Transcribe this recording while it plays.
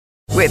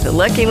With the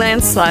Lucky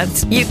Land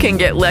Slots, you can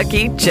get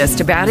lucky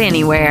just about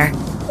anywhere.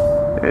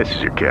 This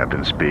is your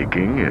captain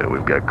speaking.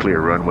 We've got clear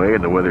runway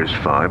and the weather's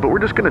fine, but we're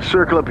just going to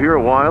circle up here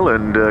a while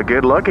and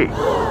get lucky.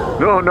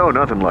 No,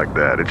 nothing like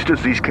that. It's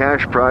just these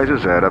cash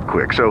prizes add up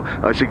quick. So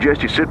I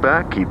suggest you sit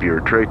back, keep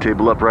your tray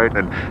table upright,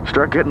 and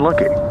start getting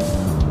lucky.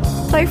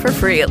 Play for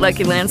free at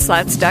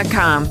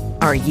LuckyLandSlots.com.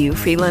 Are you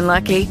feeling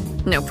lucky?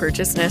 No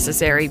purchase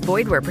necessary.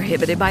 Void where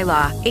prohibited by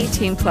law.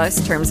 18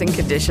 plus terms and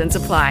conditions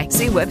apply.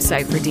 See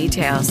website for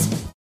details.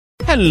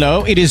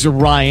 Hello, it is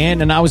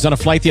Ryan, and I was on a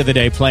flight the other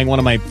day playing one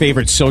of my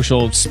favorite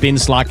social spin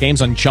slot games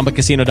on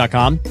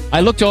ChumbaCasino.com. I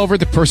looked over at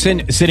the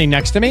person sitting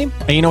next to me,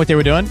 and you know what they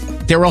were doing?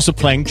 They were also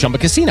playing Chumba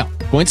Casino.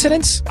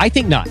 Coincidence? I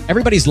think not.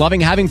 Everybody's loving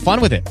having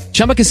fun with it.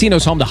 Chumba Casino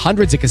is home to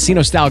hundreds of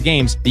casino-style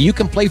games that you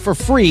can play for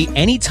free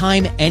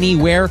anytime,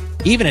 anywhere,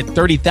 even at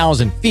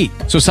 30,000 feet.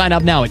 So sign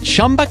up now at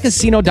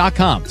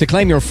ChumbaCasino.com to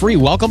claim your free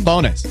welcome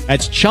bonus.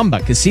 That's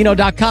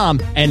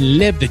ChumbaCasino.com and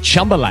live the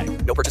Chumba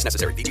life. No purchase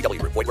necessary.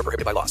 VGW. Void where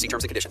prohibited by law. See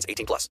terms and conditions.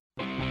 18 plus.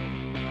 3,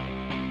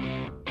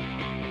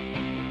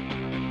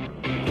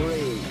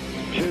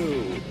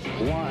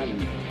 2,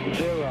 1,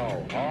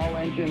 0. All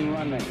engine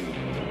running.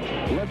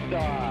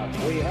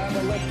 Liftoff. We have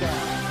a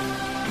liftoff.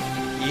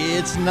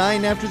 It's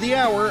 9 after the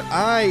hour.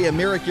 I am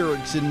Eric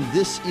Erickson.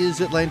 This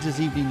is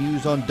Atlanta's Evening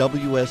News on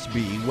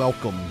WSB.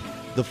 Welcome.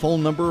 The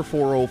phone number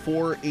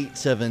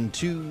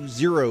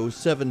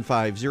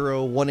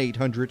 404-872-0750,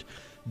 1-800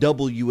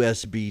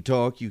 WSB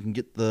Talk. You can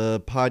get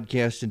the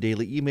podcast and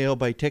daily email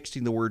by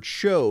texting the word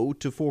show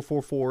to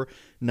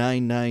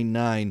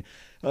 444-999.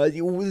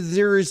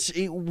 There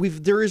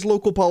is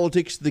local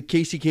politics, the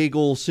Casey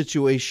Cagle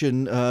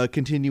situation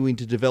continuing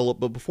to develop.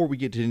 But before we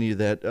get to any of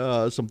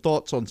that, some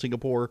thoughts on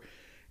Singapore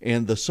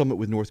and the summit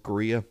with North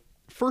Korea.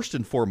 First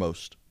and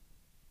foremost,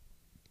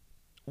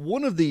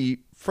 one of the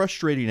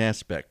frustrating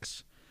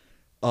aspects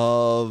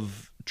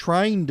of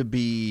trying to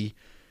be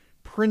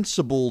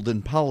principled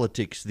in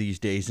politics these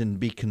days and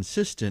be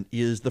consistent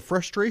is the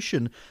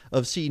frustration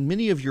of seeing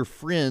many of your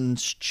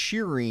friends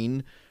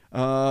cheering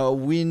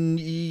when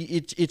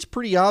it's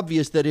pretty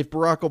obvious that if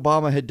Barack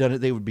Obama had done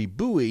it, they would be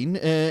booing,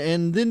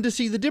 and then to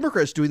see the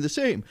Democrats doing the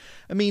same.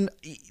 I mean,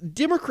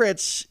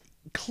 Democrats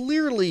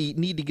clearly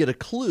need to get a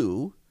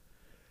clue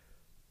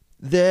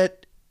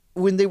that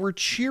when they were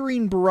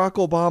cheering Barack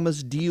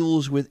Obama's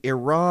deals with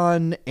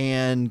Iran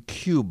and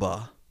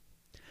Cuba,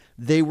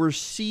 they were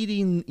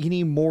ceding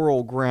any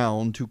moral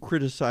ground to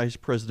criticize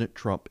President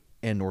Trump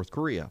and North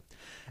Korea.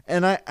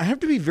 And I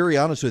have to be very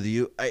honest with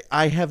you,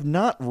 I have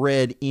not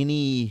read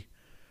any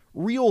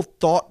real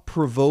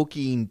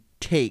thought-provoking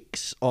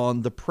takes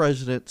on the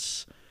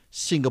president's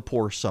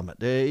Singapore summit.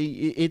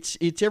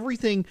 It's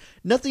everything.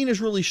 Nothing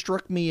has really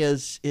struck me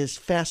as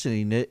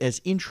fascinating,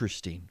 as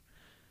interesting.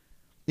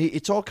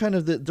 It's all kind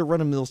of the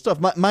run-of-the-mill stuff.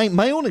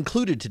 My own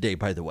included today,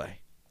 by the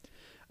way.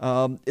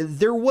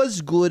 There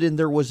was good and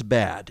there was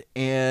bad.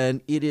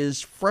 And it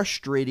is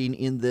frustrating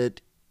in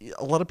that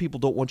a lot of people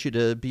don't want you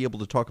to be able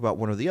to talk about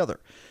one or the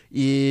other.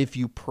 If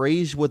you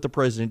praise what the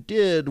president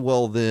did,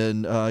 well,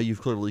 then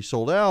you've clearly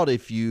sold out.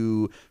 If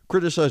you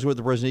criticize what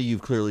the president did,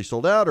 you've clearly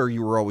sold out, or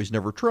you were always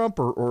never Trump,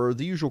 or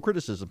the usual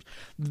criticisms.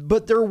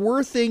 But there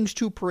were things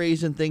to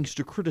praise and things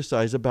to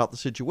criticize about the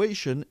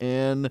situation,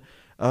 and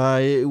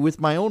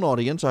with my own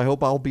audience, I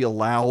hope I'll be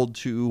allowed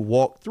to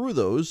walk through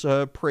those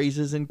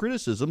praises and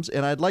criticisms,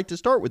 and I'd like to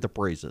start with the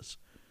praises.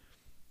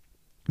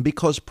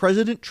 Because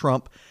President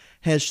Trump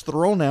has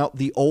thrown out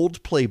the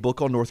old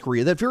playbook on North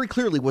Korea that very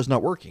clearly was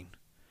not working.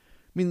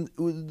 I mean,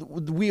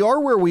 we are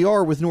where we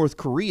are with North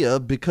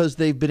Korea because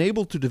they've been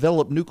able to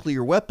develop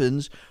nuclear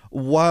weapons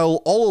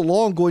while all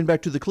along, going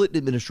back to the Clinton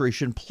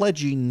administration,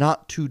 pledging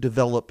not to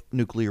develop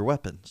nuclear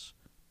weapons.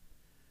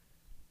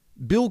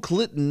 Bill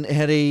Clinton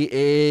had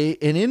an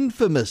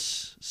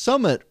infamous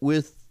summit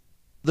with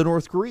the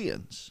North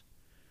Koreans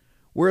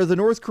where the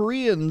North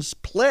Koreans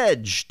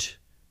pledged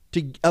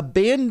to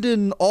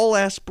abandon all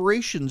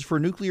aspirations for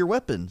nuclear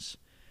weapons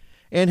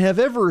and have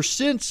ever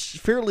since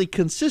fairly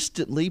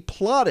consistently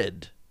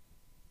plotted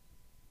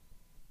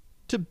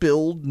to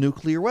build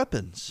nuclear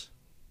weapons.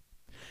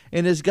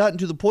 And has gotten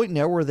to the point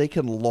now where they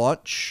can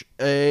launch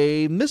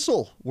a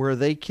missile, where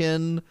they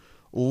can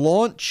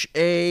launch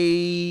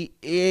a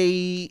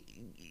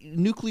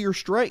nuclear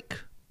strike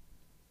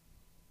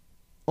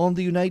on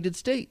the United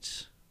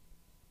States.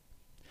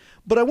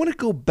 But I want to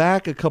go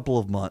back a couple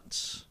of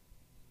months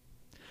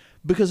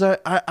because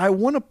I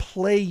want to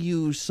play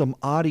you some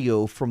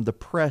audio from the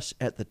press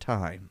at the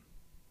time.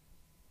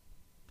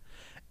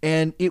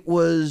 And it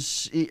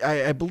was,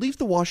 I believe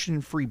the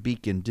Washington Free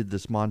Beacon did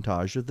this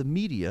montage of the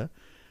media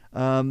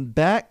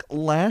back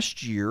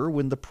last year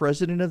when the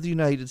President of the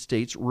United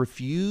States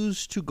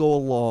refused to go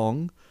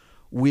along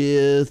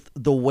with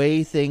the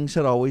way things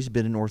had always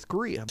been in North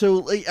Korea.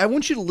 So I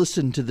want you to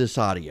listen to this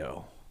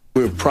audio.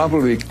 We're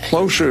probably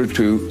closer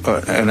to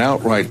an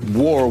outright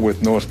war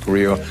with North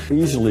Korea.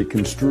 Easily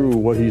construe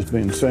what he's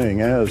been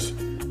saying as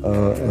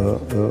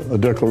a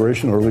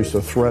declaration or at least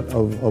a threat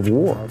of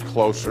war.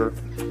 Closer,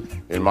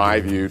 in my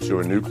view, to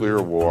a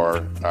nuclear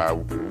war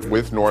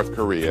with North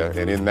Korea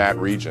and in that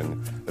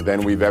region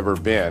than we've ever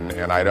been.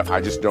 And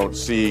I just don't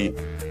see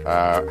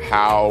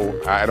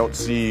I don't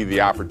see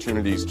the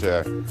opportunities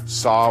to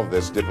solve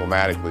this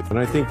diplomatically. And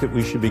I think that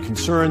we should be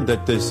concerned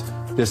that this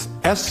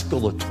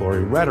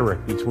escalatory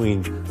rhetoric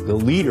between the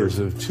leaders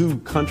of two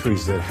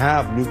countries that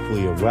have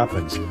nuclear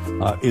weapons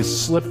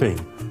is slipping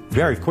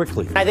very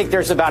quickly. I think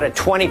there's about a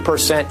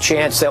 20%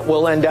 chance that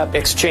we'll end up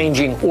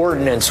exchanging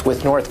ordnance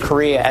with North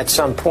Korea at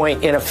some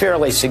point in a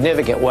fairly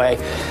significant way.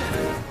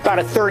 About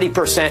a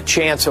 30%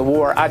 chance of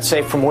war, I'd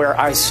say, from where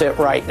I sit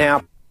right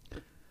now.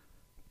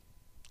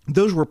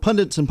 Those were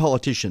pundits and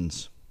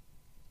politicians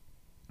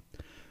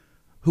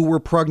who were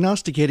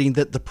prognosticating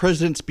that the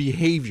president's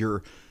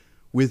behavior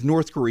with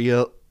North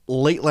Korea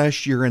late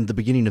last year and the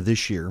beginning of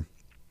this year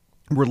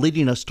were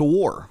leading us to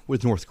war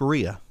with North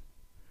Korea.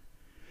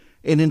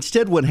 And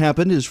instead what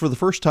happened is, for the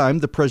first time,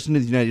 the president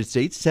of the United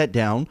States sat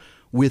down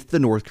with the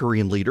North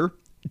Korean leader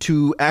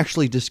to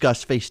actually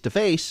discuss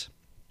face-to-face,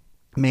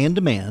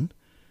 man-to-man,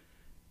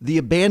 the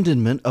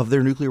abandonment of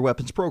their nuclear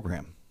weapons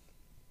program.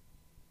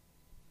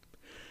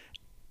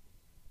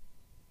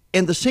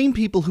 And the same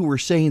people who were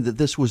saying that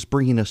this was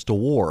bringing us to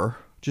war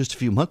just a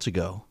few months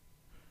ago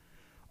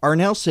are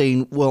now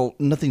saying, well,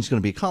 nothing's going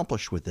to be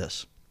accomplished with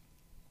this.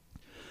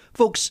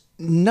 Folks,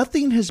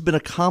 nothing has been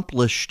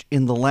accomplished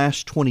in the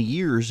last 20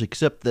 years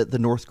except that the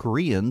North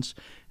Koreans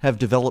have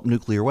developed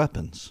nuclear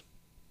weapons.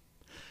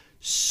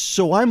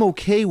 So I'm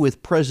okay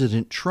with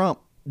President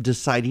Trump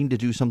deciding to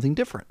do something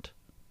different.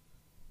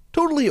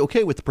 Totally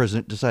okay with the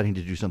president deciding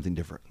to do something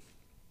different.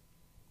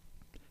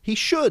 He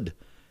should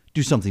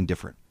do something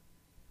different.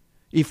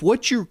 If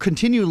what you're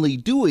continually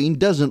doing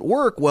doesn't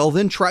work, well,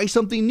 then try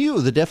something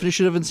new. The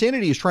definition of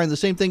insanity is trying the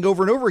same thing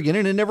over and over again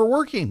and it never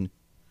working.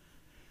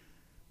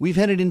 We've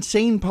had an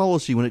insane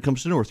policy when it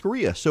comes to North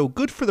Korea. So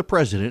good for the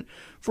president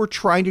for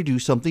trying to do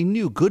something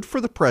new. Good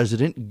for the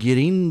president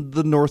getting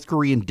the North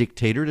Korean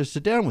dictator to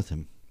sit down with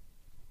him.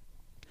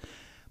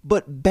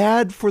 But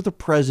bad for the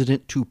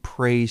president to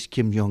praise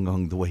Kim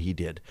Jong-un the way he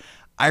did.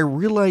 I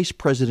realize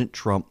President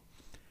Trump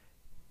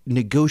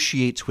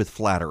negotiates with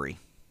flattery.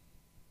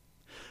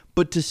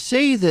 But to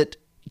say that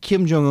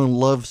Kim Jong-un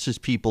loves his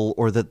people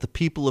or that the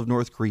people of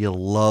North Korea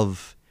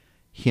love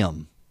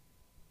him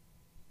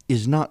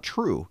is not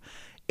true.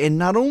 And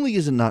not only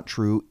is it not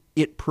true,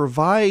 it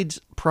provides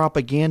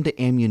propaganda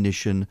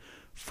ammunition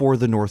for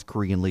the North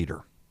Korean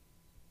leader.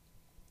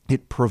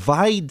 It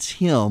provides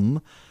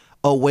him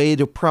a way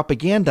to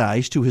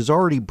propagandize to his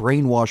already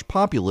brainwashed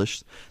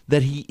populace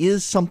that he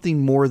is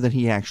something more than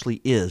he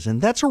actually is.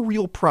 And that's a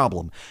real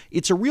problem.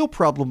 It's a real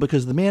problem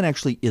because the man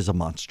actually is a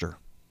monster.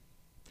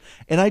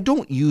 And I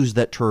don't use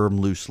that term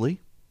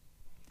loosely.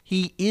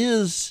 He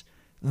is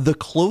the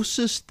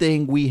closest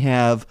thing we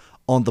have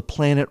on the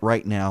planet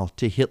right now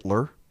to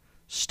Hitler,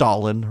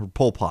 Stalin, or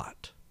Pol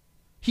Pot.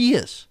 He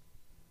is.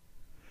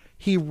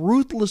 He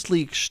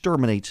ruthlessly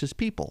exterminates his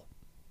people.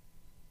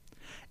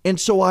 And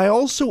so I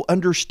also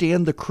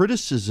understand the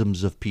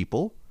criticisms of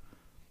people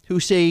who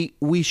say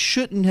we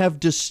shouldn't have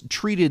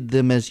treated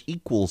them as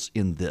equals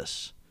in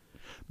this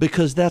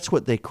because that's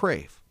what they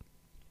crave.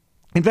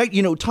 In fact,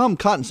 you know,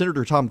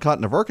 Senator Tom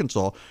Cotton of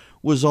Arkansas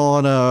was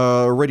on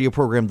a radio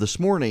program this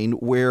morning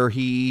where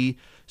he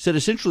said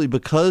essentially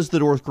because the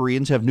North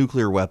Koreans have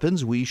nuclear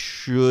weapons, we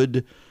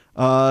should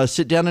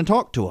sit down and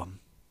talk to them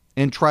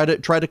and try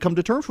to come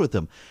to terms with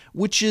them,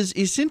 which is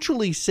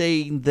essentially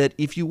saying that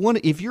if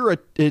you're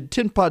a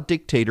tin pot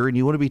dictator and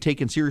you want to be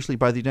taken seriously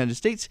by the United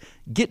States,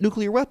 get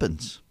nuclear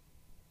weapons.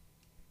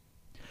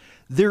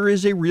 There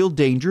is a real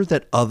danger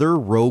that other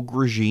rogue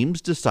regimes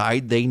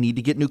decide they need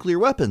to get nuclear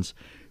weapons.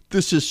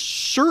 This is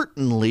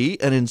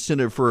certainly an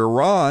incentive for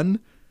Iran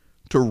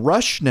to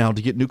rush now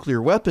to get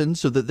nuclear weapons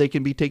so that they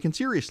can be taken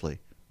seriously.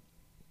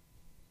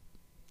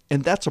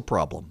 And that's a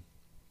problem.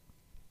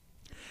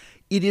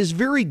 It is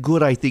very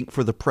good, I think,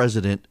 for the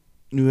president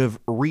to have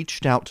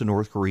reached out to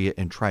North Korea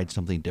and tried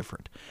something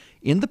different.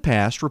 In the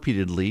past,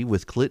 repeatedly,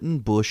 with Clinton,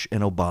 Bush,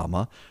 and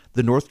Obama,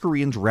 the North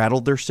Koreans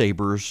rattled their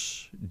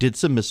sabers, did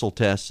some missile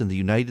tests, and the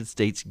United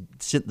States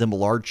sent them a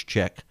large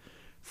check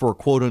for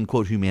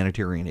quote-unquote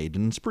humanitarian aid.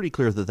 And it's pretty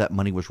clear that that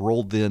money was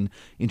rolled then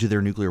into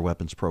their nuclear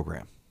weapons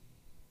program.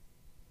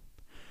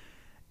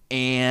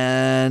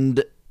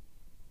 And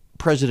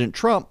President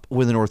Trump,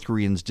 when the North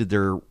Koreans did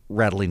their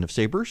rattling of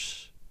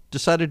sabers,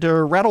 decided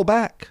to rattle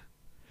back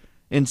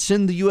and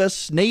send the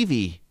U.S.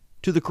 Navy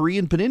to the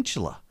Korean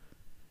Peninsula.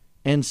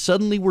 And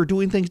suddenly we're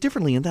doing things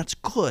differently, and that's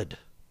good.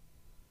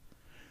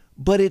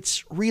 But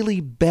it's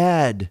really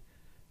bad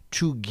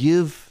to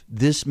give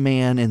this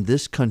man and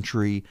this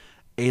country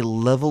a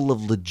level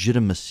of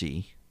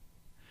legitimacy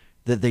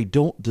that they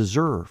don't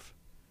deserve.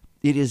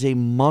 It is a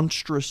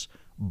monstrous,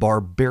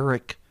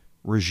 barbaric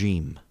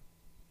regime.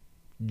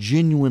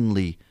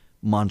 Genuinely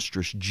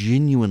monstrous,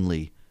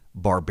 genuinely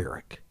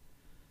barbaric.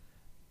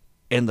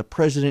 And the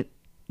president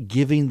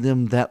giving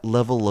them that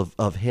level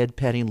of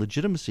head-patting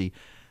legitimacy,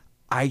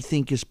 I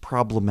think is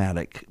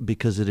problematic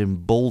because it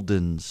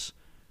emboldens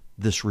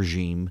this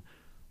regime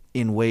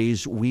in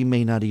ways we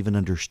may not even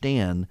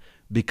understand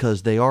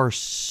because they are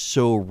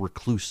so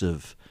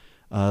reclusive.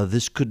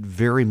 This could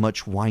very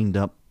much wind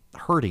up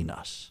hurting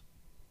us.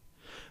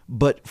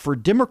 But for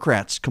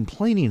Democrats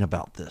complaining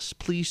about this,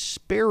 please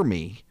spare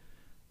me,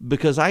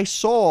 because I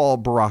saw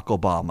Barack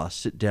Obama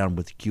sit down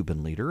with the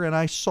Cuban leader, and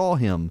I saw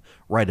him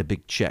write a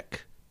big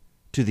check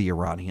to the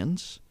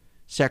Iranians,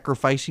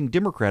 sacrificing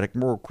Democratic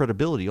moral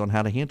credibility on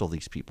how to handle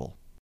these people.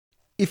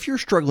 If you're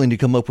struggling to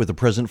come up with a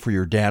present for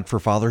your dad for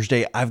Father's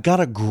Day, I've got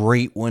a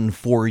great one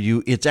for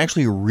you. It's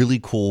actually a really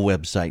cool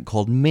website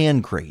called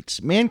Man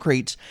Crates. Man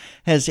Crates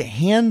has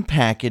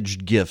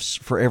hand-packaged gifts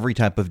for every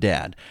type of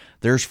dad.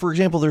 There's, for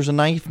example, there's a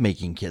knife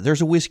making kit.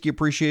 There's a whiskey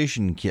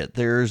appreciation kit.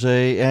 There's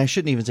I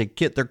shouldn't even say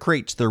kit. They're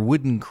crates. They're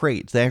wooden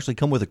crates. They actually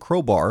come with a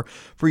crowbar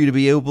for you to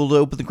be able to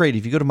open the crate.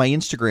 If you go to my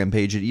Instagram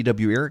page at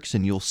EW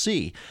Erickson, you'll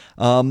see.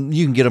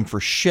 You can get them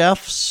for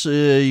chefs.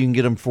 You can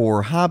get them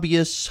for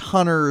hobbyists,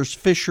 hunters,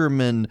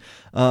 fishermen,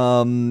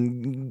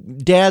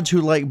 dads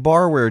who like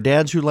barware,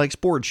 dads who like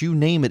sports, you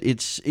name it.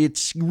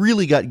 It's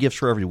really got gifts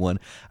for everyone.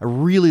 I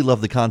really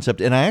love the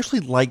concept, and I actually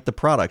like the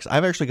products.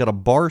 I've actually got a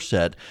bar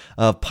set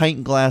of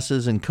pint glasses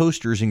and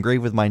coasters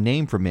engraved with my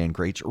name from Man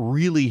Crates.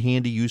 Really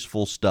handy,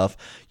 useful stuff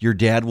your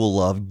dad will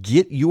love.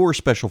 Get your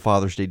special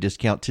Father's Day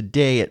discount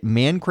today at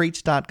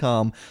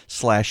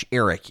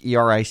mancrates.com/Eric,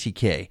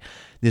 ERICK.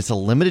 It's a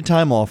limited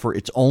time offer.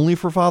 It's only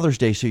for Father's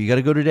Day, so you got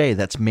to go today.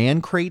 That's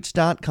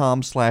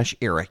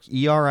mancrates.com/Eric,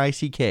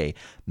 ERICK.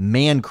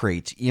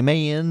 Mancrates,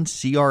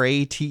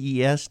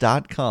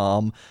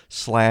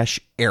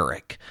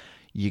 mancrates.com/Eric.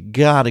 You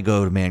got to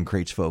go to Man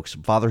Crates, folks.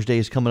 Father's Day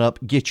is coming up.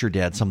 Get your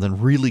dad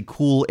something really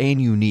cool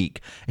and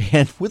unique,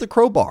 and with a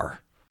crowbar.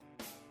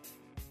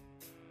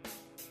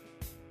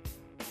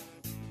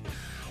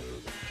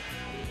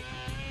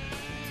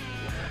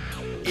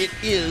 It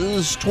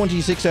is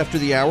 26 after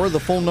the hour. The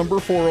phone number,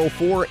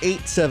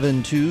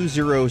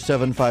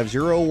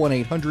 404-872-0750,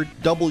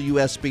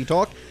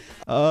 1-800-WSB-TALK.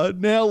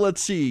 Now,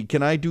 let's see.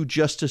 Can I do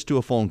justice to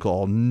a phone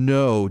call?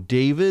 No.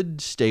 David,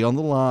 stay on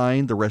the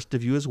line. The rest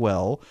of you as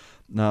well,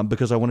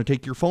 because I want to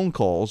take your phone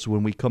calls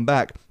when we come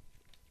back.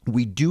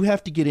 We do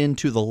have to get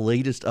into the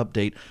latest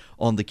update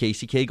on the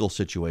Casey Cagle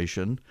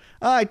situation.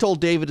 I told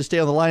David to stay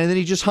on the line, and then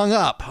he just hung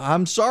up.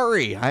 I'm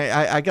sorry.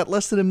 I got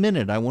less than a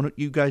minute. I want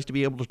you guys to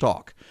be able to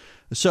talk.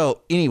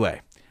 So anyway,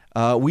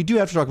 we do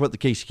have to talk about the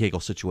Casey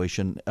Cagle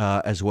situation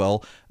as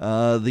well.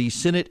 The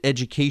Senate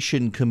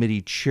Education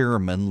Committee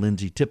Chairman,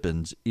 Lindsey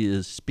Tippins,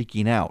 is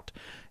speaking out.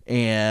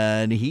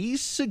 And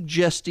he's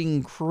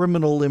suggesting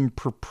criminal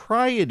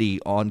impropriety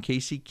on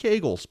Casey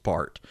Cagle's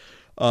part.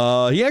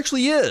 He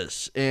actually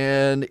is.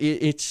 And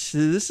this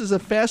is a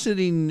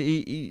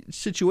fascinating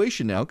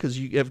situation now because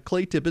you have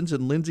Clay Tippins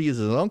and Lindsey is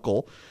his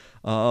uncle.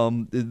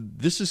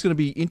 This is going to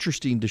be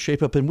interesting to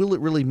shape up. And will it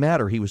really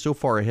matter? He was so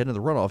far ahead in the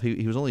runoff.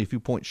 He was only a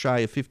few points shy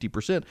of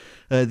 50%.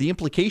 The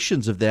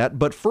implications of that.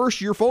 But first,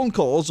 your phone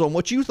calls on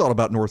what you thought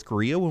about North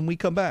Korea when we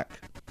come back.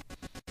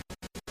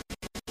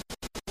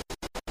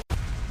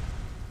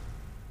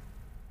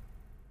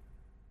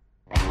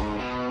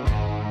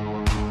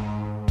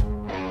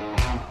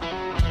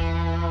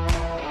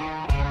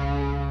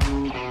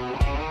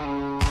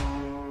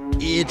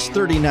 It's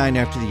 39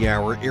 after the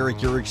hour.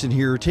 Eric Erickson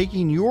here,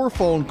 taking your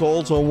phone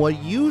calls on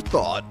what you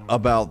thought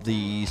about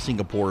the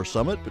Singapore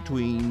summit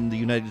between the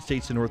United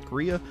States and North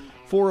Korea.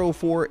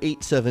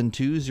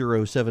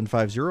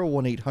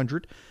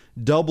 404-872-0750,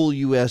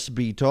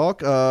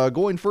 1-800-WSB-TALK.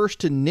 Going first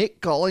to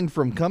Nick, calling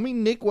from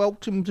Cumming. Nick,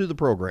 welcome to the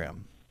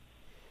program.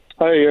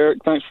 Hey, Eric.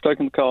 Thanks for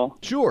taking the call.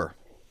 Sure.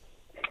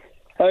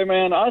 Hey,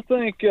 man, I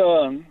think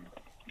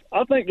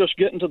just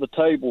getting to the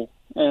table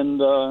and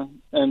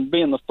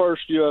being the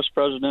first U.S.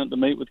 president to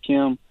meet with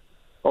Kim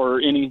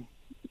or any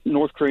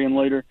North Korean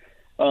leader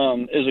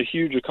is a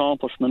huge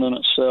accomplishment in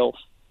itself.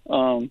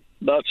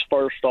 That's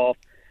first off.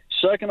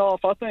 Second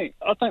off, I think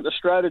the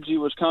strategy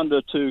was kind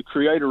of to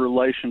create a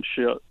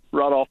relationship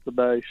right off the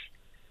base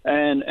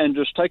and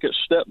just take it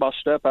step by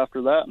step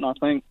after that. And I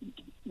think,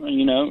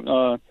 who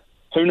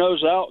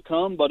knows the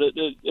outcome, but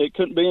it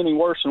couldn't be any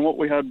worse than what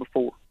we had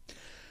before.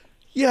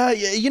 Yeah,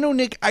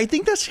 Nick, I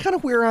think that's kind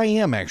of where I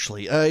am,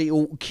 actually.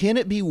 Can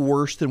it be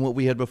worse than what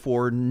we had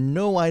before?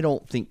 No, I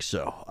don't think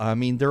so. I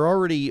mean, they're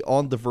already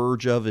on the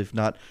verge of, if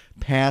not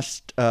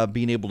past,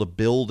 being able to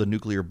build a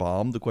nuclear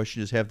bomb. The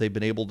question is, have they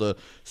been able to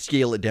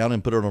scale it down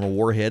and put it on a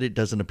warhead? It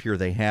doesn't appear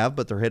they have,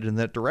 but they're headed in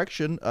that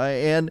direction.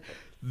 And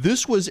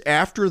this was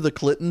after the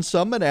Clinton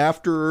summit,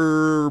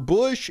 after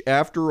Bush,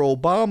 after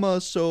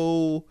Obama,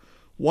 so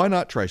why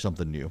not try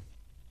something new?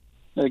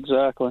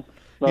 Exactly.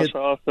 That's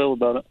how I feel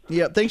about it.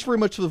 Yeah, thanks very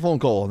much for the phone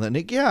call on that,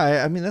 Nick.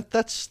 Yeah, I mean,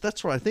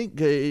 that's what I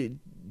think.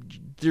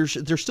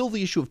 There's still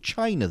the issue of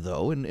China,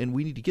 though, and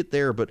we need to get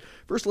there. But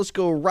first, let's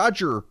go.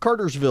 Roger,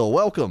 Cartersville,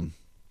 welcome.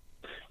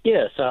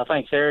 Yes,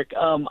 thanks, Eric.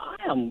 I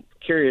am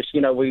curious.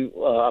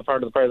 I've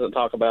heard the president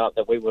talk about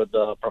that we would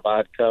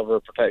provide cover,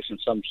 protection,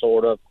 some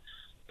sort of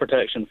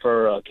protection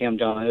for Kim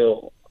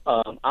Jong-il.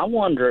 I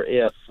wonder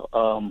if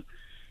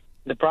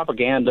the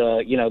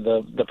propaganda,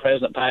 the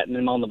president patting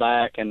him on the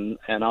back and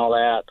all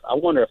that. I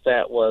wonder if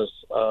that was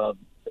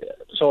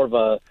sort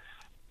of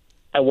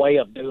a way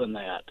of doing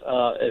that.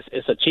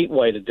 It's a cheap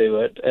way to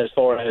do it, as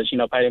far as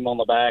pat him on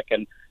the back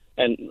and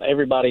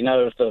everybody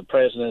knows the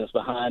president is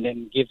behind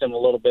him, gives him a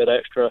little bit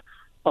extra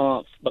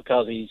oomph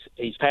because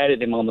he's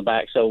patted him on the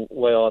back so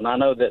well. And I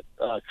know that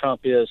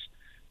Trump is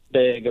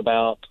big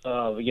about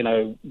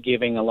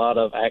giving a lot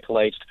of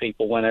accolades to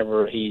people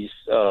whenever he's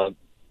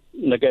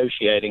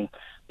negotiating.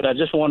 But I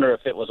just wonder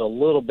if it was a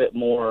little bit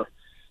more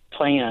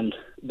planned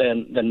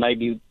than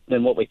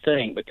what we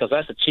think, because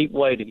that's a cheap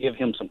way to give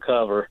him some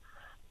cover.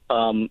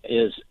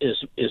 Is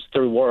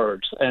through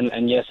words,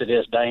 and yes, it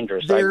is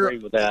dangerous. I agree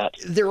with that.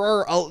 There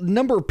are a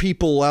number of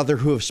people out there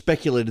who have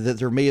speculated that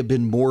there may have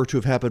been more to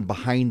have happened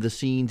behind the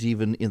scenes,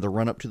 even in the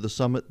run-up to the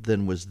summit,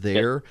 than was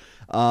there.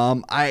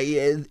 Yep.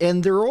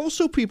 And there are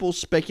also people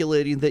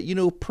speculating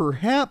that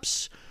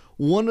perhaps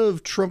one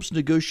of Trump's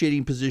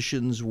negotiating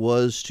positions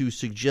was to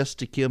suggest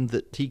to Kim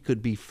that he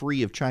could be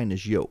free of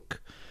China's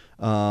yoke.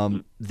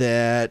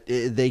 That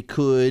they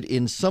could,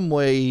 in some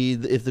way,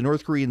 if the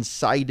North Koreans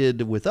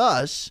sided with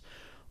us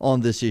on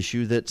this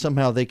issue, that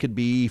somehow they could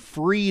be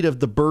freed of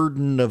the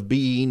burden of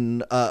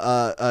being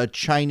a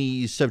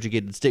Chinese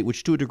subjugated state,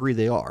 which to a degree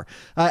they are.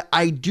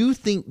 I do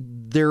think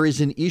there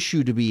is an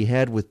issue to be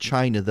had with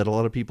China that a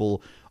lot of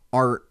people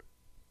aren't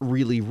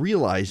really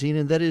realizing,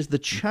 and that is the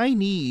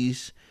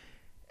Chinese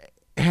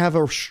have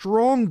a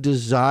strong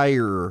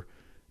desire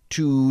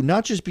to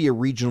not just be a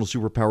regional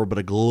superpower, but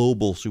a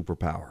global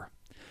superpower.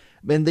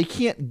 And they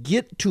can't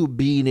get to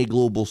being a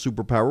global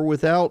superpower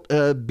without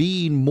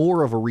being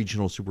more of a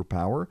regional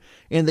superpower.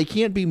 And they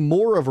can't be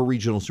more of a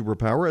regional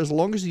superpower as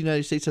long as the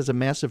United States has a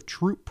massive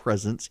troop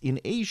presence in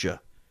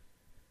Asia.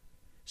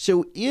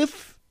 So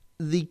if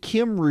the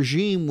Kim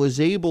regime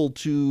was able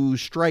to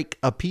strike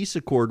a peace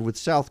accord with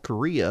South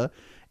Korea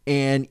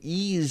and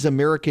ease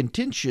American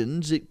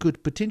tensions, it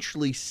could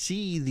potentially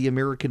see the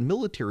American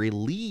military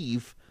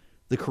leave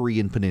the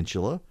Korean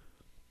Peninsula,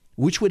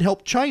 which would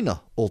help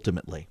China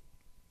ultimately.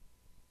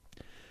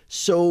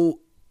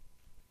 So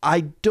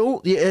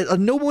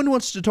no one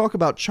wants to talk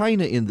about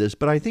China in this,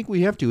 but I think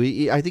we have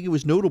to. I think it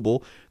was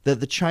notable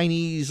that the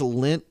Chinese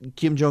lent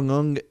Kim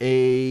Jong-un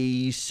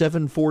a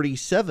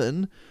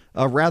 747,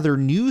 a rather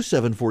new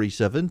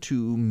 747,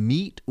 to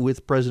meet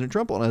with President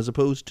Trump on, as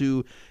opposed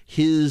to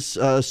his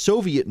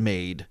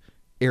Soviet-made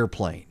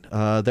airplane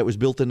that was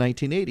built in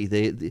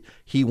 1980.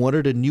 He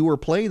wanted a newer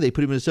plane. They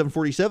put him in a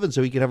 747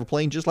 so he could have a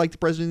plane just like the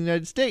President of the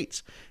United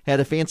States. Had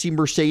a fancy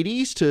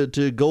Mercedes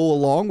to go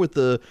along with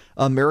the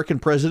American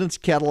president's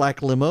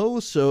Cadillac limo,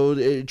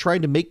 so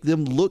trying to make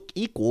them look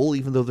equal,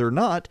 even though they're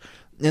not.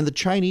 And the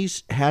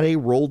Chinese had a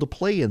role to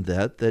play in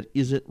that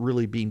isn't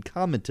really being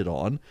commented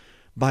on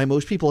by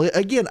most people.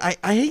 Again,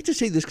 I hate to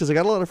say this because I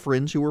got a lot of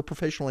friends who are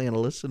professional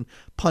analysts and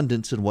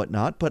pundits and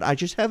whatnot, but I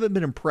just haven't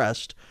been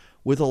impressed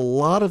with a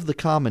lot of the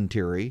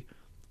commentary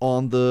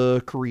on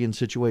the Korean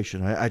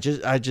situation. I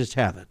just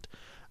haven't.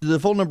 The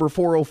phone number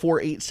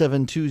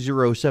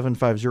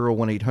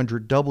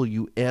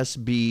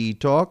 404-872-0750-1-800-WSB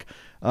Talk.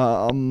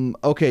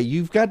 Okay,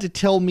 you've got to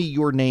tell me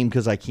your name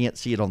because I can't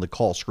see it on the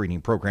call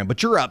screening program,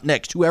 but you're up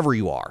next, whoever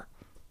you are.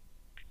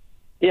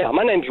 Yeah,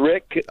 my name's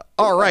Rick.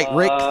 All right,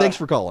 Rick, thanks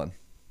for calling.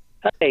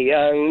 Hey,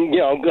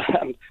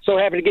 I'm so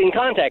happy to get in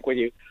contact with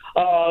you.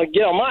 My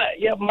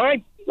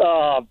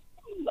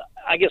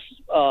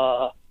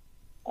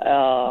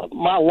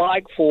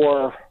like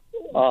for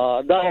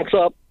Donald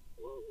Trump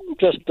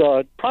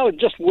probably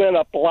just went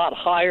up a lot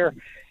higher.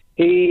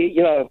 He,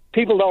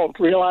 people don't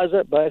realize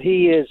it, but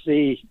he is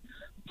the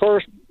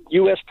first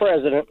U.S.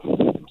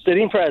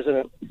 sitting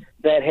president,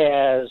 that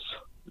has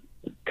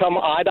come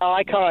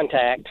eye-to-eye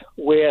contact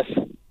with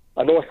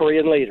a North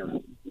Korean leader.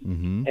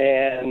 Mm-hmm.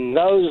 And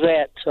those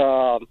that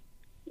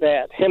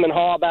him and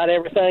haw about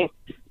everything,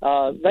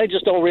 they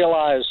just don't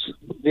realize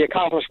the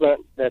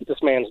accomplishment that this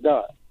man's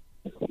done.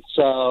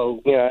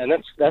 So, and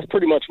that's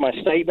pretty much my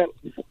statement.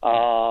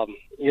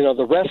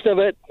 The rest of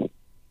it,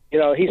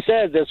 he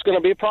said there's going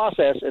to be a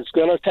process. It's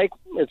going to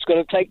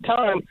take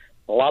time.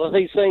 A lot of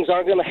these things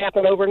aren't going to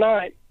happen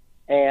overnight.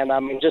 And I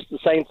mean, just the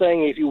same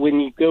thing when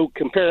you go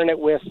comparing it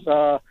with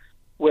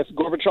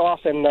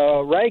Gorbachev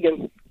and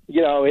Reagan,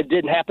 it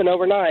didn't happen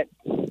overnight.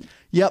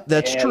 Yep,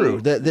 that's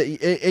true.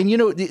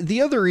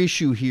 The other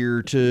issue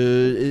here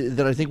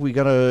that I think we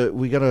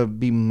gotta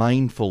be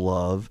mindful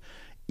of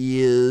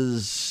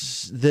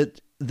is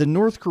that the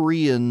North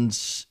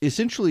Koreans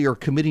essentially are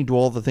committing to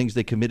all the things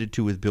they committed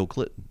to with Bill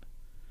Clinton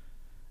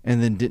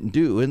and then didn't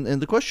do. And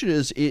the question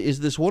is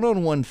this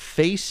one-on-one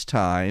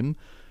FaceTime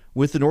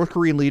with the North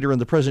Korean leader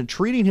and the president,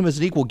 treating him as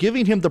an equal,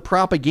 giving him the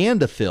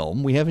propaganda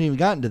film. We haven't even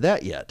gotten to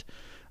that yet.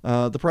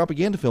 The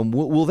propaganda film,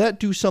 will that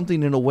do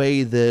something in a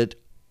way that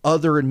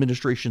other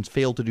administrations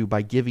failed to do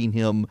by giving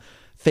him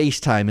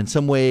FaceTime, in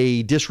some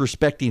way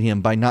disrespecting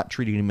him by not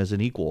treating him as an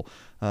equal?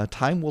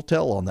 Time will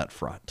tell on that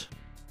front.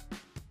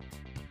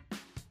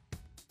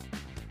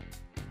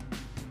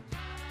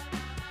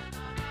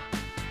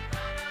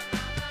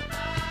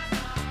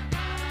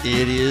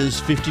 It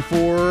is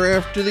 54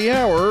 after the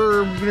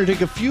hour. We're going to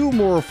take a few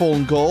more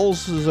phone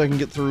calls as I can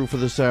get through for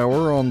this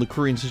hour on the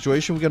Korean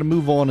situation. We've got to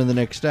move on in the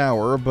next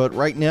hour. But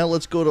right now,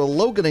 let's go to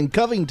Logan in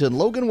Covington.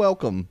 Logan,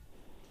 welcome.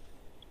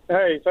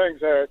 Hey,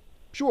 thanks, Eric.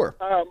 Sure.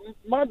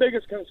 My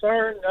biggest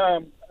concern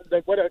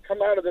that would have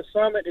come out of the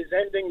summit is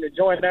ending the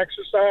joint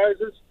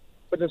exercises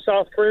with the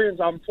South Koreans.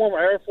 I'm former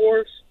Air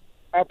Force.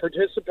 I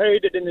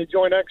participated in the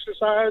joint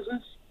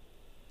exercises.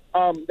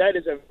 That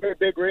is a very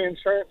big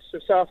reinsurance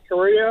to South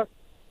Korea.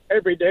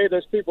 Every day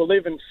there's people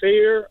live in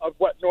fear of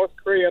what North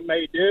Korea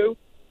may do.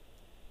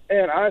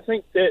 And I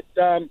think that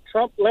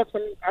Trump left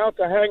them out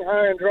to hang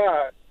high and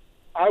dry.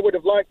 I would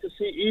have liked to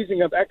see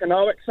easing of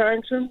economic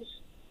sanctions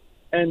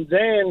and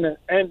then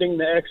ending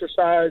the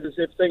exercises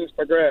if things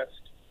progressed.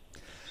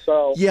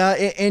 So yeah,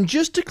 and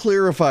just to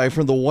clarify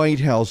from the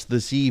White House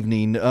this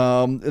evening,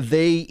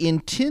 they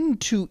intend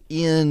to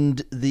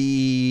end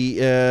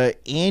the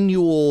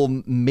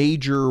annual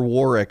major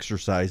war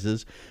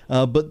exercises,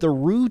 but the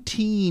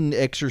routine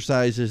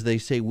exercises, they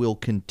say, will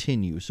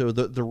continue. So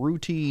the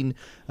routine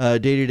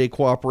day-to-day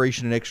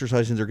cooperation and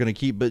exercising they're going to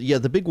keep. But yeah,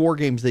 the big war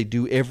games they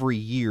do every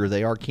year,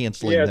 they are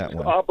canceling that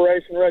one.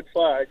 Operation Red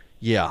Flag.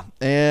 Yeah,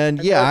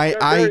 and yeah,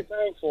 I'm very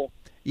thankful.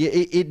 Yeah,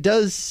 it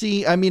does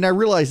seem, I mean, I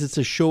realize it's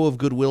a show of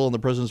goodwill on the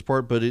president's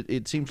part, but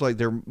it seems like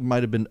there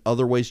might have been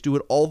other ways to do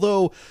it.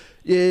 Although,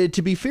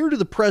 to be fair to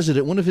the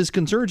president, one of his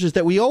concerns is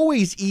that we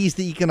always ease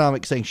the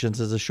economic sanctions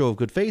as a show of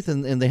good faith,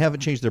 and they haven't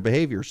changed their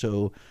behavior.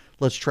 So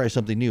let's try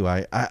something new.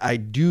 I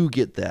do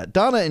get that.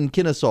 Donna in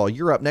Kennesaw,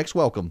 you're up next.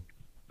 Welcome.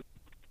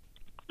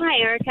 Hi,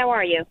 Eric. How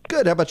are you?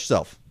 Good. How about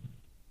yourself?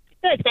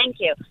 Good, thank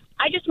you.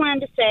 I just wanted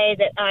to say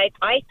that I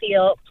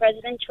feel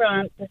President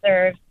Trump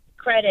deserves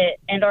credit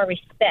and our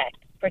respect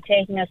for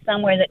taking us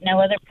somewhere that no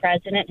other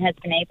president has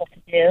been able to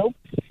do.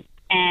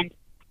 And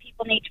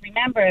people need to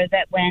remember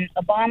that when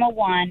Obama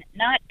won,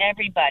 not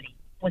everybody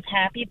was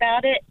happy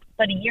about it,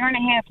 but a year and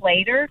a half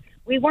later,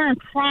 we weren't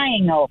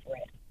crying over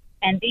it.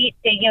 And this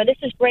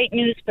is great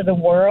news for the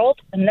world,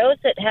 and those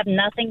that have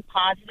nothing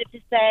positive to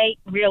say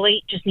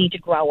really just need to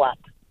grow up.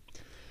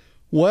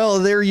 Well,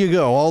 there you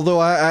go.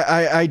 Although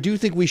I do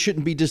think we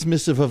shouldn't be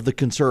dismissive of the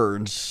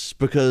concerns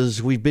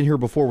because we've been here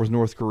before with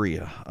North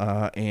Korea,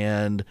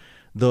 and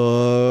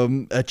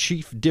a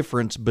chief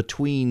difference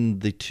between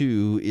the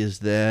two is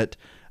that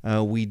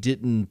we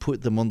didn't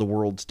put them on the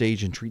world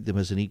stage and treat them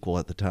as an equal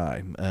at the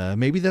time.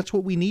 Maybe that's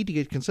what we need to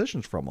get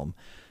concessions from them.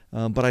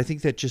 But I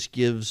think that just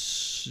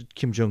gives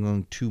Kim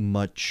Jong-un too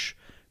much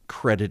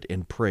credit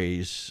and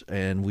praise,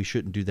 and we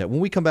shouldn't do that. When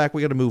we come back,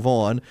 we got to move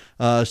on.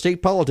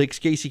 State politics,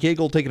 Casey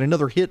Cagle taking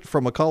another hit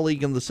from a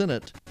colleague in the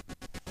Senate.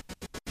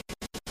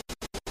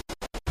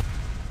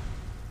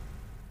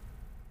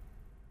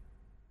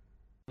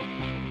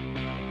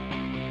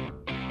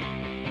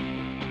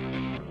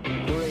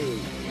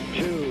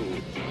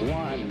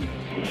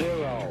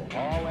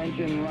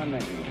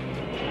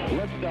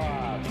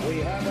 Liftoff. We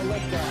have a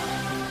liftoff.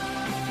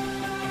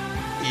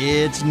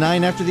 It's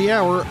 9 after the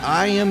hour.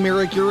 I am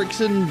Eric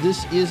Erickson.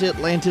 This is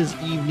Atlanta's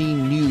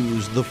Evening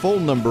News. The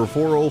phone number,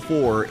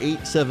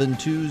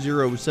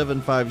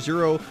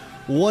 404-872-0750,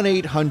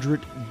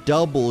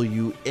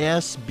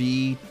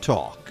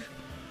 1-800-WSB-TALK.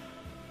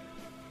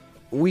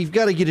 We've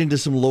got to get into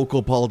some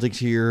local politics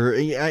here.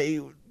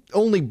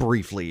 Only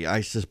briefly,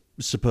 I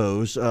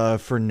suppose,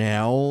 for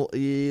now.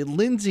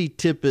 Lindsey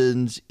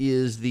Tippins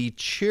is the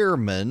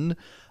chairman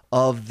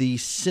of the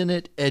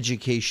Senate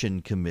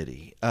Education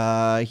Committee.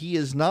 He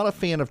is not a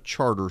fan of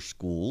charter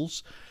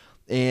schools,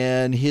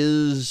 and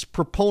his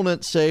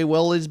proponents say,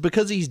 well, it's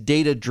because he's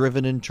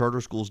data-driven and charter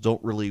schools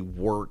don't really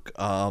work,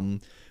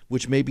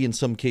 which maybe in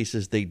some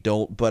cases they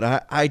don't.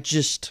 But I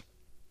just,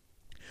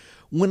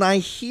 when I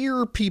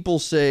hear people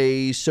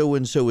say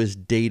so-and-so is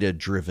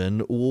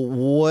data-driven,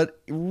 what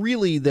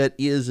really that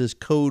is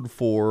code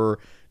for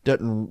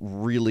doesn't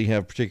really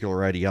have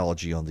particular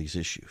ideology on these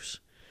issues.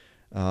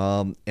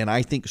 And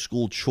I think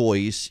school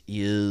choice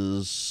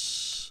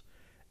is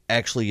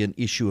actually an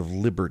issue of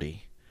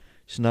liberty.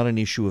 It's not an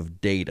issue of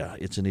data.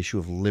 It's an issue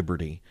of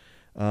liberty.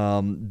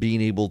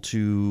 Being able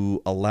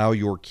to allow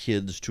your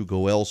kids to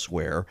go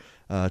elsewhere,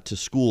 to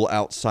school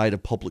outside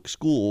of public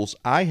schools.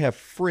 I have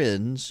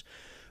friends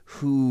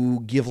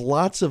who give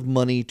lots of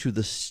money to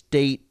the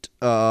state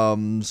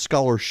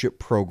scholarship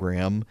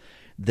program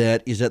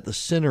that is at the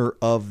center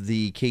of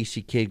the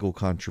Casey Cagle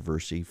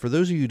controversy. For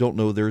those of you who don't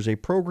know, there's a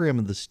program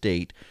in the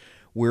state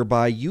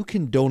whereby you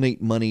can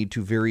donate money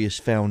to various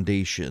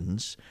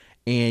foundations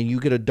and you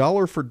get a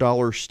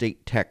dollar-for-dollar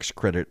state tax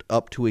credit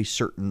up to a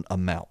certain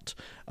amount.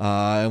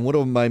 And what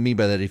do I mean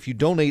by that? If you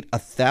donate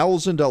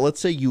 $1,000,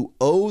 let's say you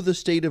owe the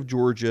state of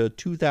Georgia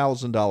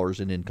 $2,000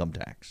 in income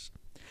tax,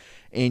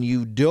 and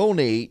you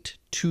donate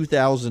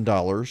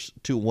 $2,000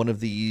 to one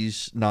of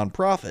these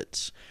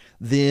nonprofits,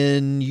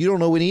 then you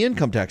don't owe any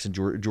income tax in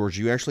Georgia.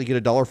 You actually get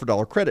a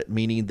dollar-for-dollar credit,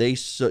 meaning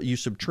you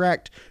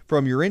subtract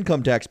from your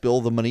income tax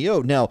bill the money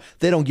owed. Now,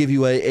 they don't give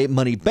you a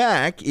money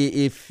back.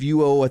 If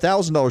you owe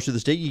 $1,000 to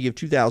the state, you give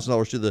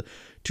 $2,000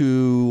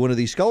 to one of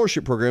these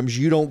scholarship programs,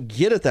 you don't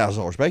get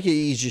 $1,000 back.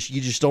 You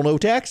just don't owe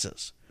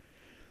taxes.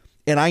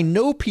 And I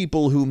know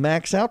people who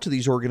max out to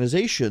these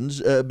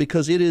organizations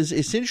because it is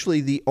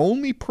essentially the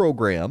only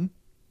program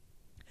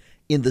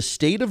in the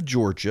state of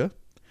Georgia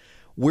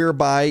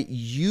whereby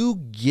you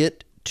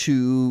get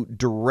to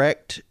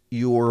direct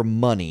your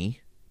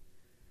money,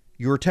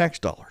 your tax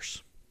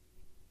dollars.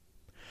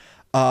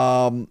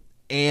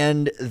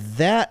 And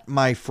that,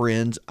 my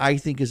friends, I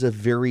think is a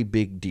very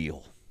big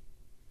deal.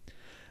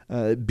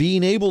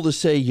 Being able to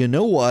say, you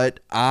know what,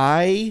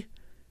 I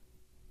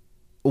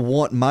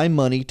want my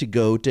money to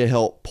go to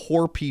help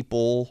poor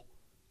people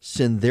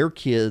send their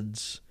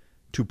kids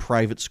to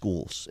private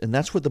schools. And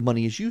that's what the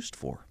money is used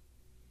for.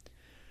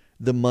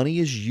 The money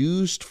is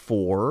used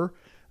for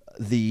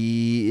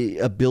the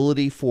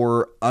ability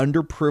for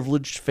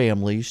underprivileged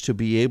families to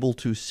be able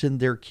to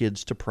send their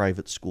kids to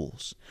private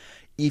schools.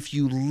 If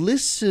you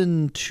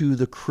listen to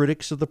the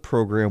critics of the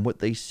program, what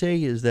they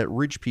say is that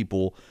rich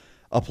people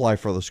apply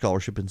for the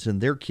scholarship and send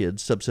their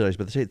kids subsidized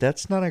by the state.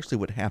 That's not actually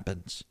what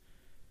happens.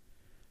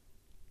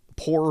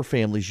 Poorer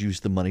families use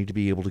the money to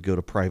be able to go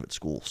to private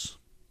schools.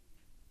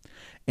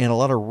 And a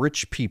lot of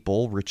rich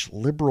people, rich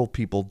liberal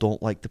people,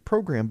 don't like the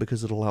program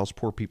because it allows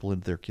poor people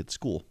into their kids'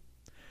 school.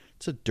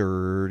 It's a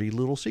dirty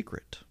little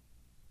secret.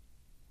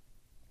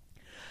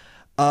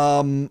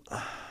 The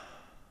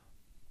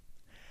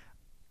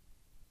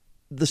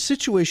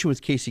situation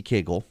with Casey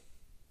Cagle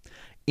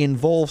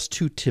involves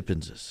two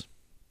Tippenses,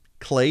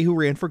 Clay, who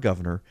ran for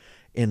governor,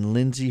 and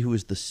Lindsey, who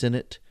is the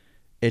Senate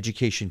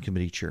Education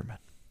Committee chairman.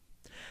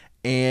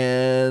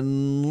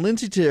 And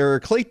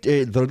Clay,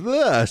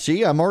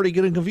 see, I'm already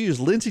getting confused.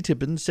 Lindsey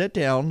Tippins sat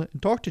down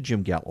and talked to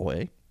Jim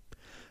Galloway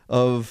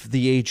of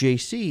the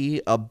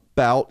AJC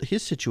about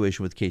his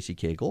situation with Casey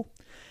Cagle,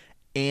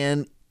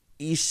 and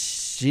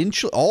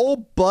essentially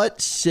all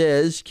but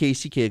says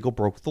Casey Cagle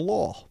broke the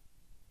law.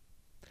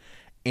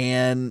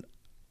 And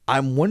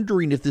I'm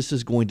wondering if this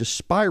is going to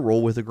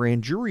spiral with a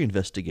grand jury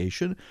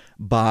investigation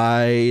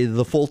by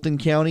the Fulton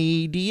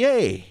County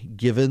DA,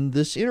 given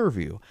this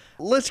interview.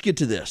 Let's get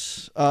to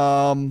this.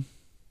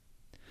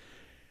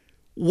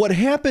 What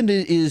happened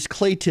is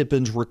Clay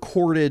Tippins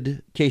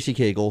recorded Casey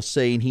Cagle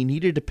saying he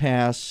needed to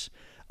pass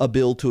a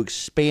bill to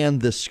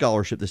expand this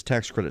scholarship, this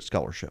tax credit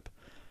scholarship,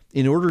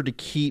 in order to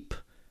keep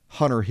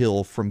Hunter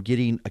Hill from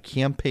getting a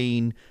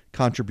campaign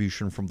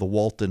contribution from the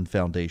Walton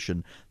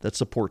Foundation that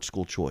supports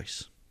school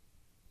choice.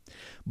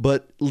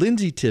 But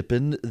Lindsey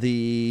Tippin,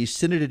 the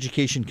Senate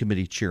Education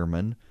Committee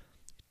chairman,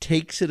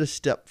 takes it a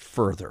step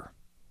further.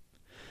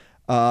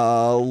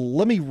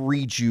 Let me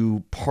read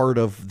you part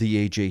of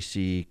the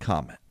AJC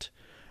comment.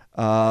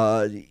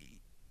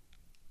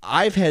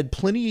 I've had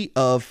plenty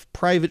of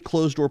private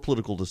closed-door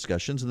political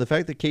discussions, and the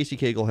fact that Casey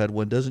Cagle had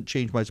one doesn't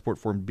change my support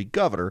for him to be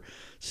governor,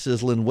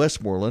 says Lynn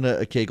Westmoreland,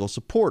 a Cagle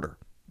supporter,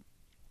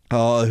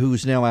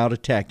 who's now out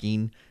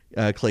attacking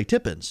Clay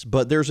Tippins.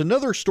 But there's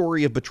another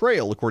story of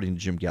betrayal, according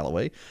to Jim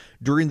Galloway,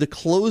 during the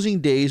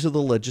closing days of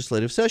the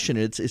legislative session.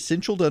 It's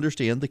essential to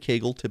understand the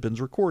Cagle-Tippins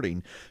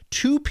recording.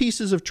 Two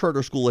pieces of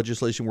charter school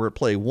legislation were at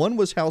play. One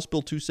was House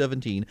Bill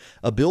 217,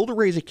 a bill to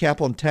raise a cap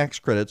on tax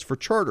credits for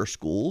charter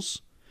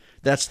schools.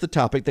 That's the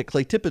topic that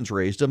Clay Tippins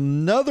raised.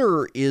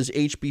 Another is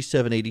HB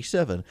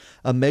 787,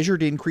 a measure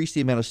to increase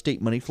the amount of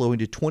state money flowing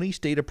to 20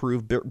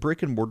 state-approved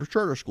brick-and-mortar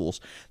charter schools.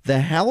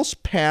 The House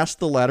passed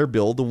the latter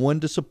bill, the one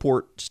to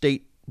support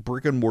state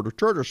brick-and-mortar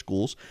charter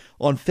schools,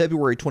 on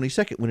February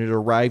 22nd when it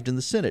arrived in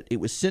the Senate. It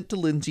was sent to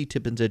Lindsey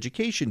Tippins'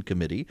 Education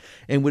Committee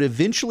and would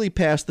eventually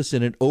pass the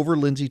Senate over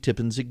Lindsey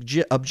Tippins'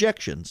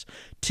 objections.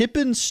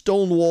 Tippins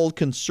stonewalled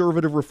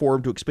conservative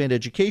reform to expand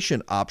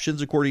education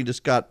options, according to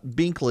Scott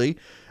Binkley,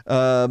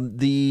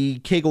 the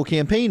Cagle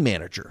campaign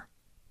manager.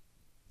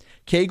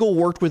 Cagle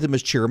worked with him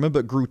as chairman,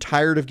 but grew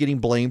tired of getting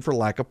blamed for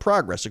lack of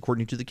progress,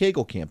 according to the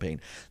Cagle campaign.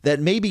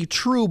 That may be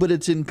true, but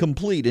it's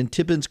incomplete, and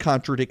Tippins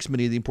contradicts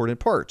many of the important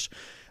parts.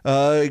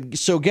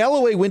 So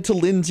Galloway went to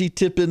Lindsey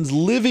Tippins'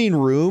 living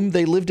room.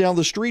 They lived down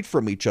the street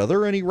from each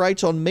other, and he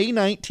writes, on May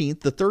 19th,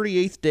 the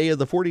 38th day of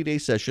the 40-day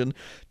session,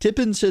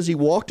 Tippins says he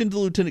walked into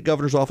the lieutenant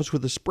governor's office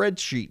with a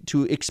spreadsheet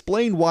to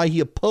explain why he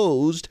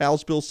opposed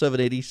House Bill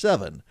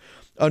 787.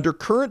 Under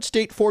current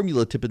state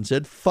formula, Tippins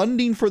said,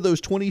 funding for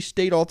those 20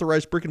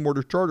 state-authorized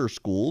brick-and-mortar charter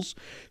schools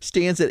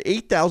stands at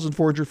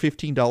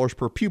 $8,415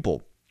 per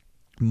pupil,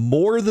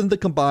 more than the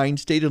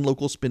combined state and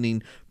local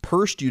spending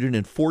per student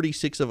in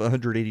 46 of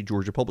 180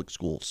 Georgia public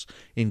schools,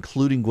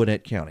 including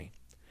Gwinnett County.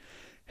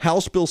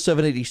 House Bill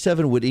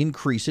 787 would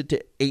increase it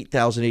to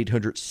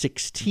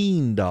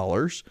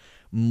 $8,816,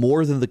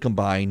 more than the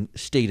combined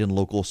state and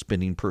local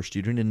spending per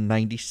student in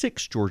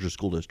 96 Georgia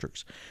school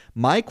districts.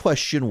 My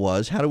question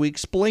was, how do we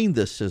explain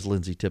this, says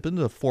Lindsey Tippins,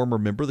 a former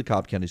member of the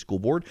Cobb County School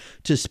Board,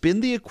 to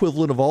spend the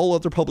equivalent of all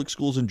other public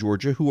schools in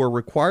Georgia who are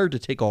required to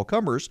take all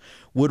comers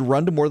would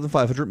run to more than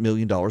 $500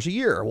 million a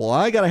year. Well,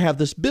 I got to have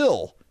this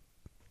bill,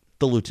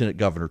 the lieutenant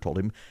governor told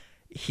him.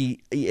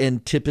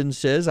 And Tippins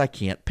says, I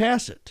can't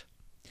pass it.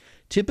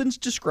 Tippins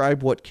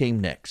described what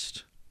came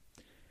next.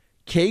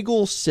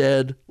 Cagle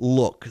said,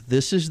 look,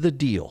 this is the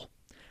deal.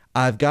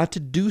 I've got to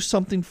do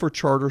something for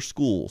charter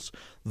schools.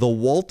 The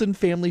Walton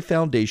Family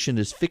Foundation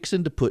is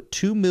fixing to put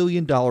 $2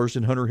 million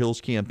in Hunter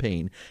Hill's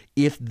campaign.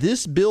 If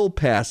this bill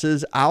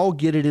passes, I'll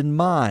get it in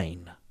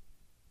mine.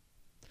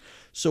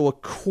 So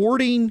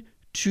according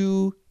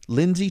to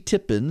Lindsey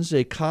Tippins,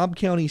 a Cobb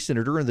County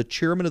senator and the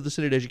chairman of the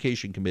Senate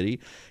Education Committee,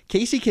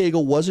 Casey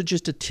Cagle wasn't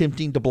just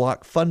attempting to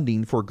block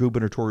funding for a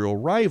gubernatorial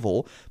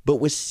rival,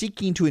 but was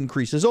seeking to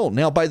increase his own.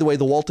 Now, by the way,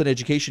 the Walton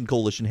Education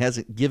Coalition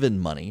hasn't given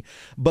money,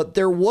 but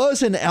there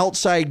was an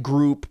outside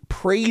group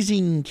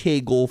praising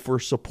Cagle for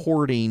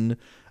supporting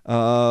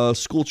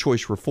school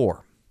choice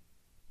reform.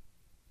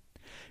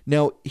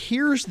 Now,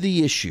 here's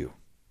the issue.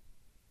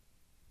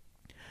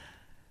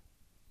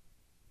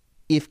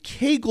 If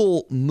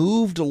Cagle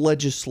moved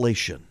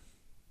legislation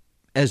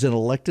as an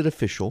elected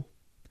official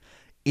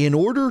in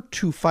order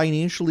to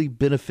financially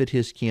benefit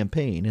his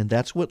campaign, and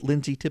that's what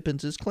Lindsey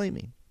Tippins is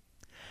claiming,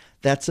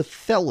 that's a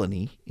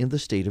felony in the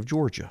state of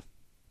Georgia.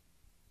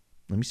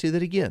 Let me say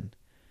that again.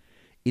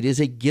 It is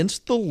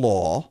against the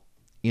law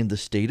in the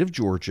state of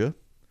Georgia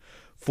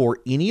for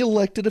any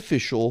elected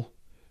official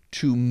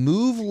to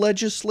move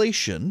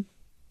legislation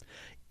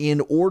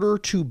in order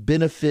to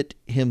benefit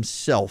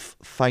himself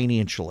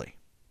financially.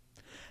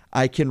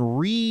 I can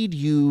read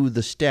you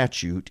the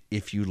statute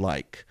if you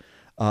like.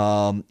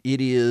 It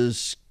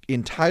is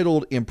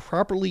entitled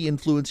Improperly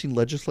Influencing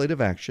Legislative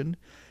Action.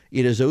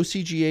 It is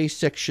OCGA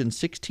Section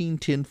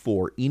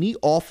 1610.4. Any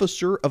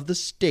officer of the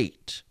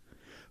state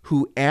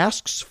who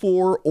asks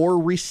for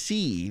or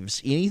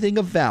receives anything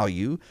of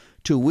value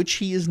to which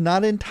he is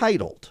not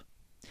entitled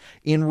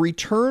in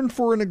return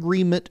for an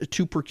agreement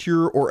to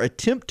procure or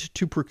attempt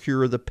to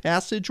procure the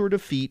passage or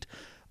defeat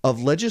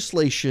of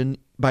legislation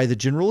by the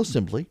General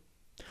Assembly,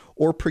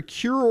 or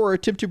procure or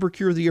attempt to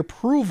procure the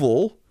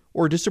approval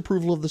or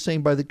disapproval of the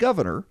same by the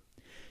governor,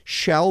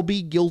 shall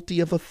be guilty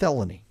of a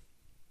felony.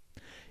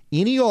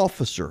 Any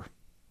officer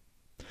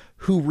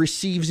who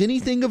receives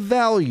anything of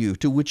value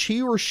to which he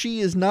or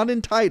she is not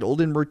entitled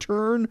in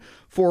return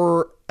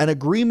for an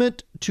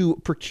agreement to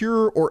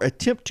procure or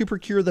attempt to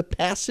procure the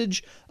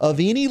passage of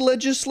any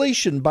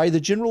legislation by the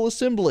General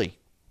Assembly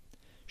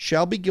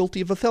shall be guilty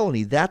of a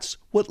felony. That's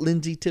what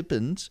Lindsey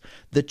Tippins,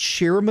 the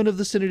chairman of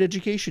the Senate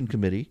Education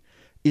Committee,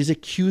 is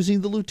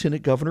accusing the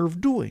lieutenant governor of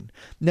doing.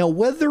 Now,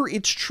 whether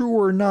it's true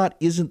or not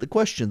isn't the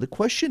question. The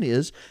question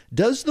is,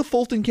 does the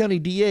Fulton County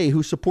DA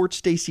who supports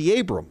Stacey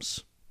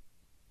Abrams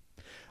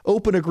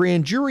open a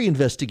grand jury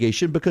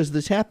investigation because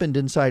this happened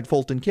inside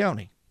Fulton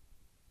County?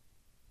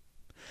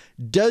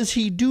 Does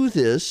he do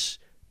this,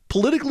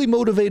 politically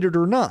motivated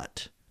or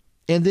not,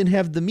 and then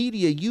have the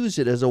media use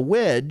it as a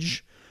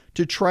wedge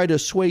to try to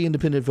sway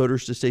independent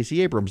voters to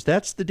Stacey Abrams?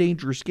 That's the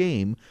dangerous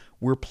game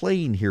we're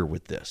playing here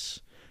with this.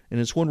 And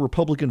it's one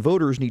Republican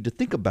voters need to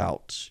think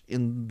about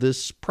in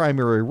this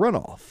primary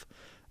runoff.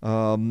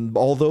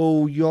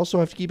 Although you also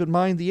have to keep in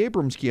mind the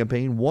Abrams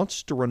campaign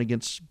wants to run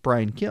against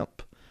Brian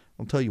Kemp.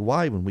 I'll tell you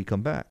why when we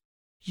come back.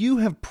 You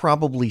have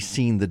probably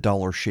seen the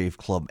Dollar Shave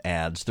Club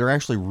ads. They're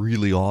actually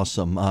really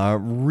awesome.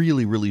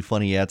 Really, really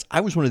funny ads.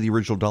 I was one of the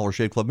original Dollar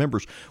Shave Club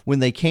members when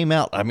they came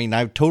out. I mean,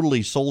 I've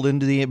totally bought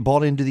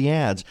into the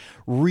ads.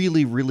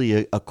 Really,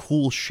 really a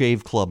cool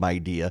shave club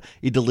idea.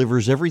 It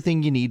delivers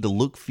everything you need to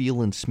look,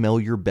 feel, and smell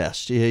your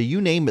best.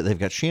 You name it. They've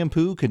got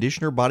shampoo,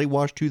 conditioner, body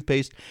wash,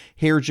 toothpaste,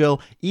 hair gel,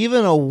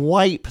 even a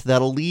wipe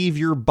that'll leave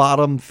your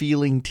bottom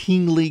feeling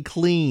tingly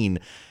clean.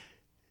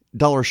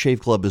 Dollar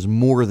Shave Club is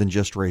more than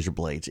just razor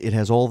blades. It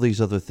has all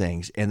these other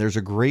things, and there's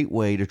a great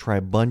way to try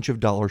a bunch of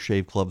Dollar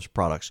Shave Club's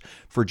products.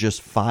 For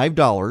just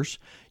 $5,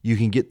 you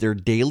can get their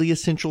Daily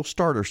Essential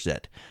Starter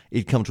Set.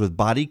 It comes with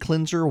body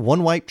cleanser,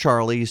 One Wipe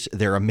Charlie's,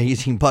 their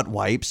amazing butt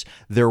wipes,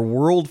 their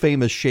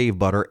world-famous shave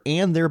butter,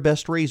 and their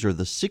best razor,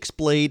 the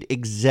 6-Blade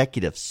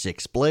Executive.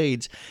 6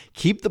 blades.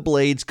 Keep the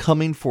blades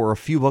coming for a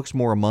few bucks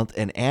more a month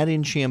and add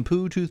in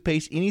shampoo,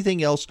 toothpaste,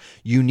 anything else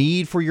you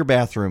need for your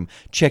bathroom.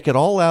 Check it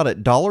all out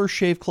at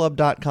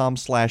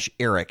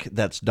dollarshaveclub.com/Eric.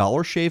 That's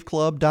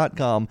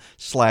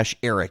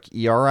dollarshaveclub.com/Eric,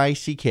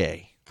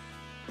 ERICK.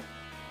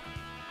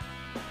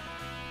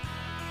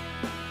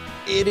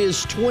 It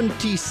is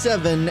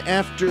 27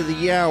 after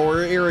the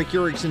hour. Eric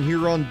Erickson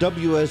here on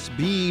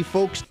WSB.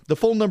 Folks, the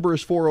phone number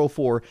is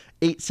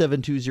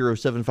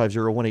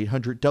 404-872-0750,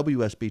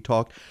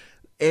 1-800-WSB-TALK.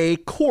 A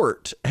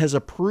court has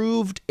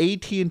approved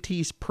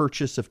AT&T's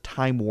purchase of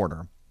Time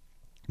Warner.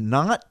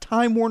 Not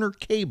Time Warner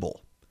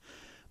Cable,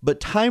 but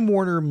Time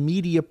Warner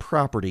Media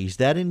Properties.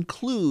 That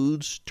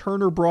includes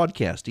Turner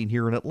Broadcasting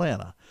here in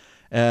Atlanta.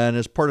 And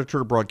as part of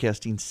Turner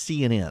Broadcasting,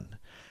 CNN.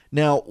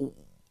 Now,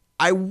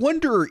 I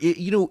wonder,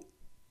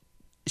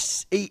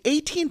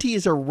 AT&T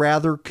is a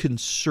rather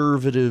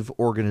conservative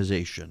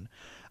organization.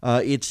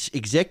 Its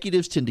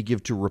executives tend to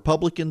give to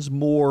Republicans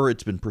more.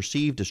 It's been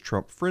perceived as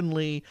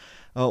Trump-friendly.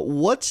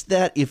 What's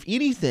that, if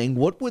anything,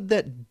 what would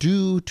that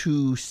do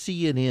to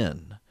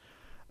CNN?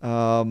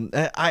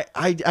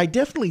 I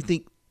definitely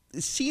think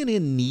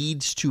CNN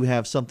needs to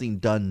have something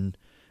done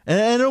And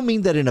I don't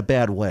mean that in a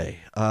bad way.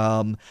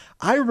 I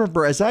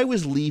remember as I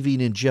was leaving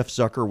and Jeff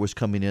Zucker was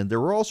coming in, there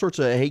were all sorts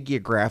of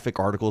hagiographic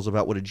articles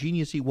about what a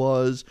genius he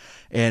was,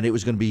 and it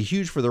was going to be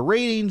huge for the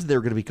ratings. They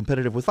were going to be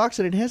competitive with Fox,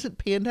 and it hasn't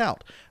panned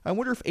out. I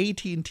wonder if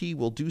AT&T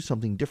will do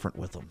something different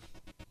with them.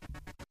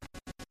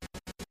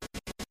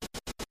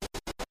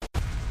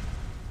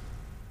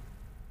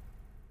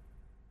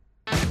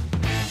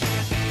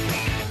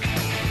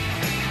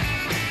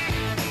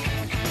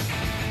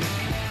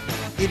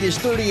 It is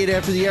 38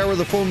 after the hour.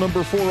 The phone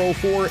number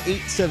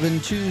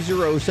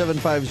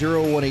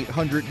 404-872-0750,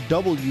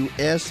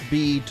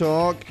 1-800-WSB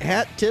Talk.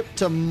 Hat tip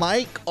to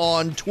Mike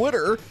on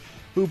Twitter,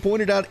 who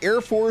pointed out Air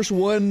Force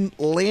One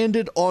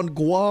landed on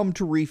Guam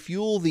to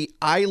refuel. The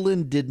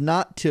island did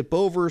not tip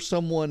over.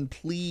 Someone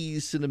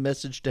please send a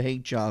message to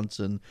Hank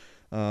Johnson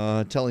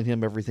telling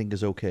him everything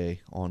is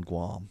okay on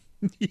Guam.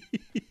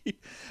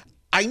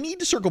 I need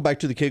to circle back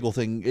to the Cagle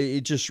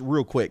thing just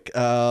real quick.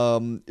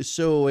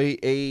 So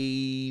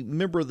a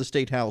member of the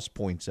State House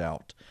points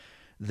out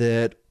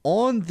that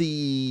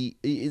that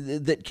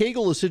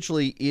Cagle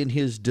essentially, in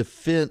his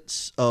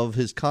defense of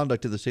his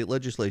conduct in the state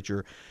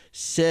legislature,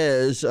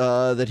 says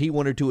that he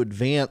wanted to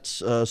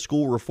advance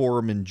school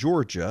reform in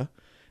Georgia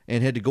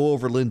and had to go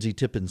over Lindsey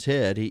Tippin's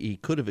head. He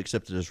could have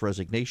accepted his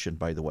resignation,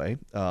 by the way,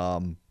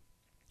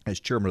 as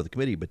chairman of the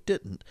committee, but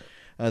didn't.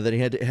 That he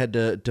had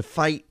to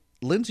fight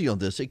Lindsey on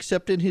this,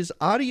 except in his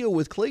audio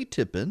with Clay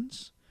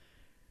Tippins,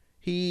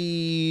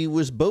 he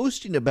was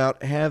boasting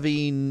about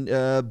having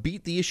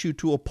beat the issue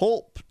to a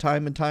pulp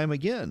time and time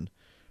again.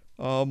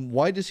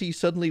 Why does he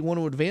suddenly want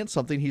to advance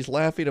something he's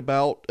laughing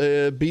about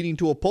beating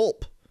to a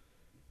pulp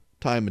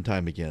time and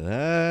time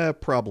again?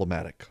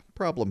 Problematic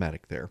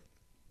there.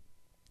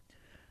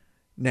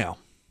 Now,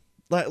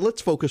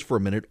 let's focus for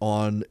a minute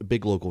on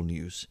big local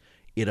news.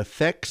 It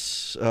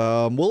affects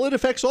all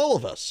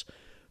of us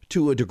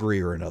to a degree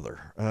or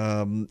another,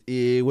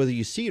 whether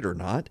you see it or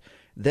not.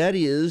 That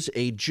is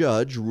a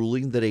judge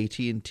ruling that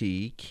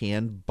AT&T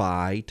can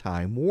buy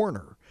Time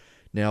Warner.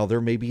 Now,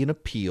 there may be an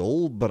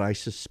appeal, but I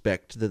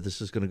suspect that this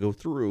is going to go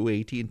through.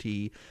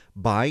 AT&T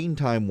buying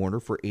Time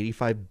Warner for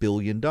 $85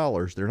 billion.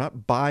 They're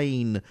not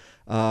buying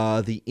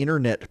the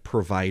internet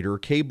provider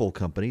cable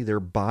company.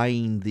 They're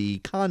buying the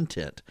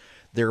content.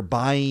 They're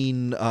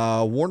buying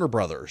Warner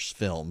Brothers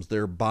films.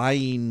 They're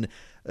buying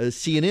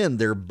CNN,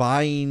 they're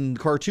buying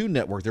Cartoon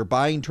Network, they're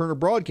buying Turner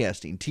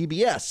Broadcasting,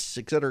 TBS,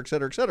 et cetera, et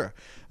cetera, et cetera.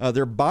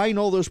 They're buying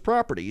all those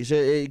properties.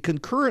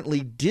 Concurrently,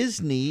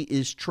 Disney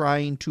is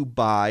trying to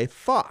buy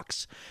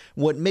Fox.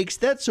 What makes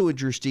that so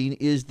interesting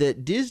is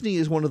that Disney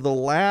is one of the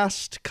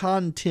last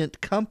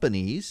content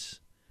companies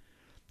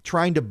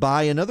trying to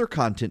buy another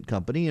content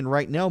company, and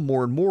right now,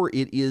 more and more,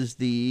 it is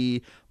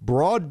the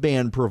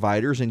broadband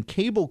providers and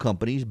cable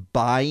companies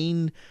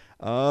buying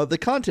the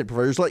content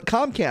providers. Like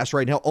Comcast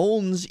right now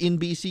owns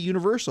NBC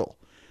Universal,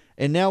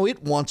 and now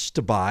it wants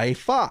to buy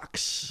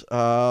Fox,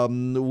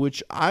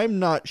 which I'm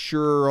not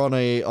sure on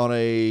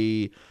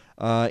a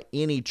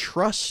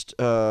antitrust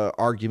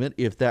argument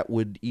if that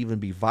would even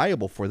be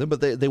viable for them,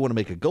 but they want to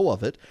make a go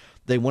of it.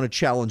 They want to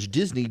challenge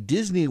Disney.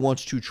 Disney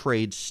wants to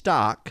trade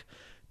stock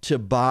to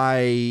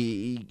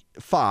buy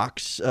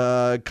Fox.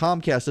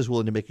 Comcast is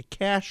willing to make a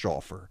cash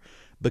offer,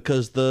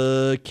 because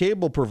the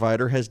cable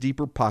provider has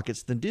deeper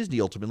pockets than Disney,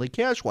 ultimately,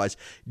 cash-wise.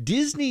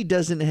 Disney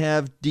doesn't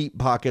have deep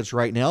pockets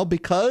right now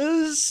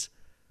because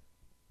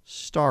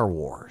Star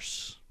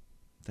Wars.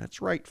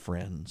 That's right,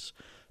 friends.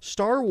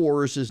 Star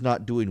Wars is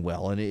not doing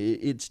well, and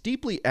it's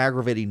deeply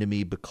aggravating to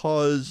me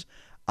because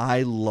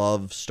I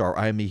love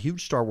I'm a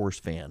huge Star Wars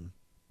fan.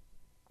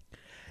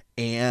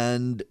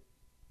 And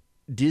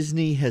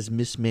Disney has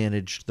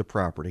mismanaged the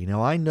property.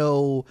 Now, I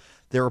know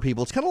there are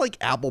people, it's kind of like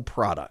Apple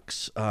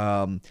products.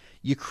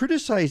 You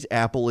criticize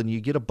Apple and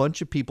you get a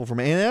bunch of people from,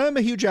 and I'm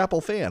a huge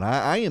Apple fan.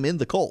 I am in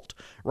the cult.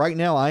 Right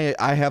now, I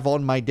have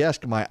on my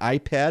desk my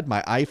iPad,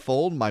 my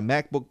iPhone, my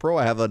MacBook Pro.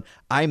 I have an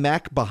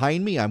iMac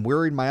behind me. I'm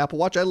wearing my Apple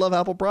Watch. I love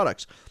Apple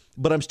products.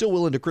 But I'm still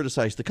willing to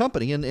criticize the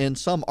company, and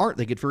some aren't.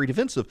 They get very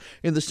defensive.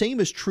 And the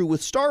same is true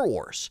with Star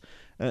Wars.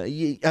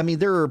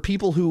 There are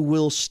people who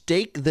will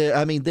stake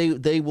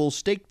they will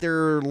stake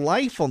their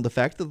life on the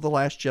fact that The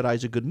Last Jedi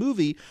is a good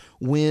movie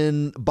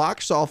when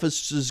box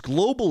offices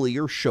globally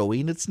are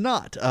showing it's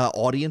not.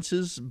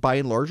 Audiences, by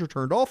and large, are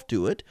turned off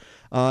to it.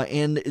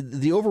 And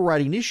the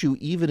overriding issue,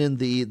 even in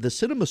the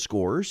cinema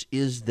scores,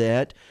 is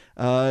that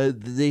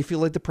they feel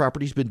like the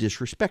property's been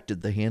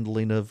disrespected. The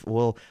handling of,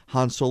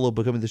 Han Solo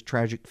becoming this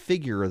tragic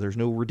figure. There's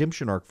no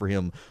redemption arc for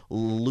him.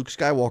 Luke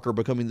Skywalker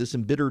becoming this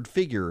embittered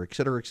figure, et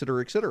cetera, et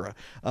cetera, et cetera.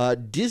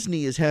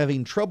 Disney is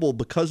having trouble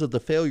because of the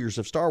failures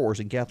of Star Wars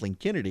and Kathleen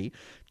Kennedy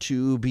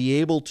to be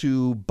able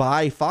to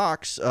buy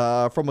Fox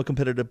from a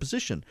competitive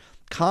position.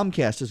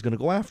 Comcast is going to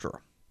go after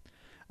them.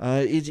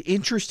 It's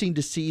interesting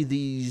to see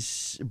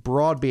these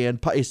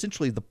broadband,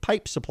 essentially the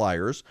pipe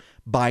suppliers,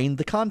 buying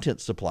the content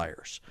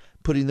suppliers,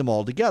 putting them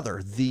all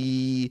together.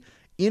 The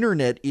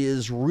internet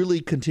is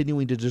really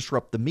continuing to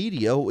disrupt the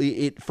media.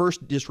 It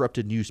first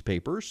disrupted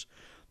newspapers,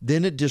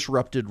 then it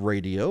disrupted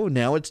radio,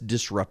 now it's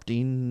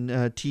disrupting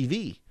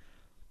TV.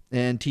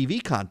 and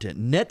TV content.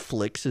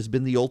 Netflix has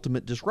been the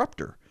ultimate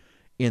disruptor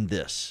in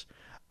this.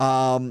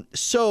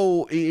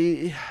 So,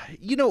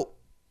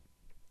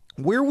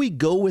 where we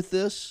go with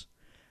this,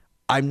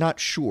 I'm not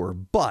sure,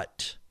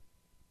 but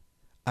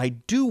I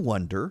do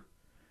wonder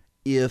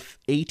if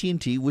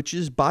AT&T, which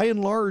is by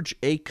and large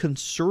a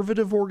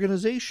conservative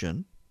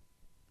organization,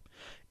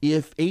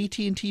 if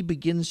AT&T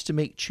begins to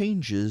make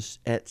changes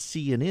at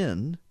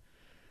CNN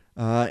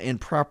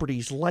and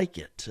properties like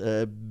it,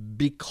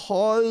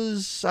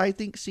 because I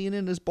think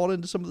CNN has bought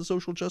into some of the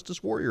social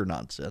justice warrior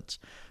nonsense.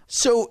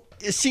 So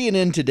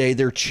CNN today,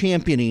 they're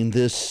championing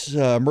this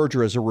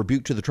merger as a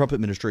rebuke to the Trump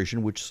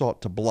administration, which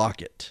sought to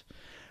block it.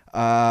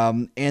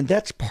 And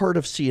that's part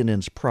of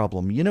CNN's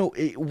problem.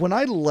 When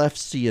I left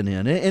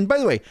CNN, and by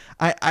the way,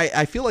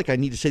 I feel like I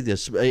need to say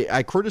this.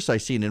 I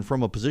criticize CNN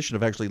from a position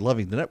of actually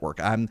loving the network.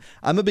 I'm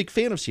a big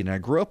fan of CNN. I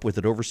grew up with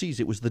it overseas.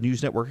 It was the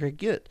news network I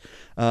get.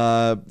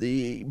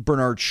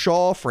 Bernard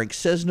Shaw, Frank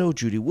Sesno,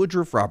 Judy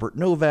Woodruff, Robert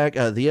Novak,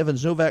 the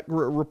Evans Novak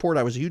report.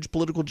 I was a huge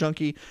political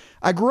junkie.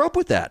 I grew up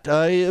with that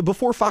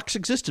before Fox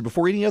existed,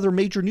 before any other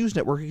major news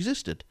network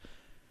existed.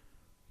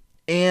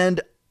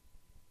 And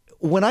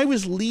when I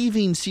was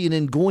leaving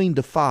CNN, going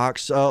to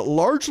Fox,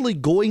 largely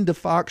going to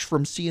Fox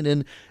from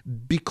CNN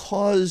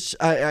because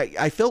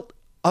I felt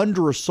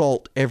under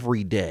assault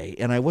every day,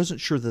 and I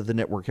wasn't sure that the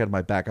network had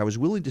my back. I was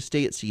willing to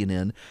stay at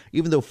CNN,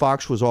 even though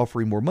Fox was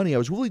offering more money. I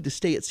was willing to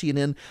stay at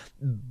CNN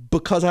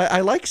because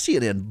I like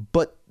CNN,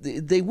 but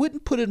they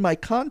wouldn't put in my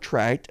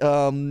contract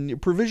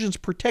provisions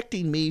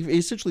protecting me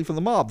essentially from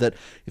the mob, that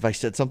if I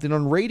said something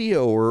on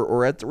radio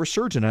or at the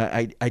Resurgent,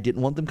 I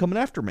didn't want them coming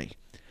after me.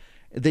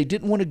 They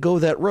didn't want to go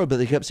that road, but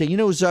they kept saying,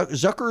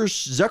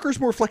 Zucker's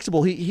more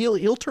flexible.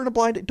 He'll turn a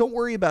blind eye. Don't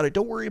worry about it.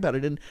 Don't worry about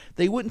it. And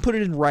they wouldn't put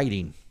it in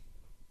writing.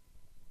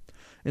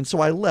 And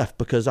so I left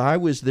because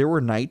there were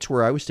nights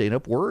where I was staying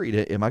up worried.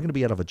 Am I going to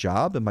be out of a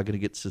job? Am I going to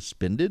get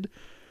suspended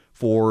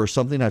for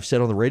something I've said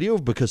on the radio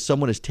because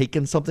someone has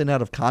taken something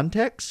out of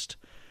context?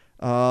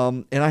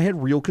 And I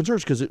had real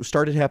concerns because it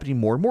started happening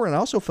more and more. And I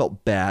also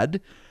felt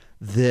bad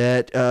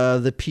that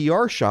the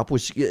PR shop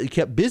was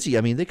kept busy.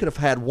 I mean, they could have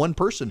had one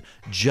person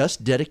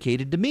just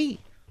dedicated to me.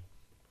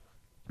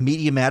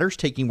 Media Matters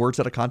taking words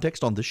out of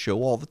context on this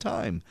show all the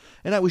time.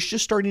 And I was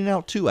just starting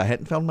out, too. I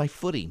hadn't found my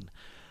footing.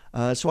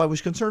 So I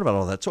was concerned about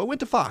all that. So I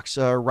went to Fox.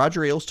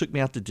 Roger Ailes took me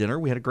out to dinner.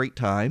 We had a great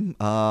time.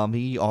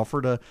 He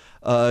offered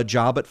a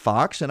job at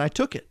Fox, and I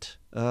took it.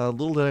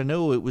 Little did I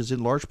know it was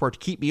in large part to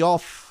keep me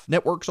off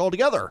networks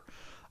altogether.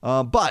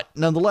 But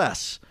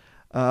nonetheless,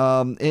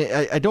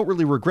 I don't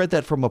really regret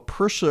that from a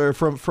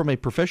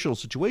professional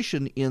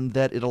situation, in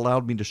that it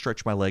allowed me to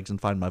stretch my legs and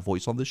find my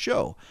voice on this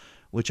show,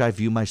 which I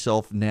view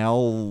myself now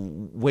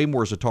way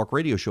more as a talk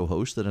radio show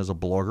host than as a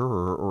blogger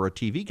or a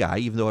TV guy,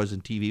 even though I was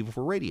in TV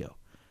before radio.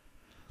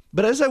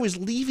 But as I was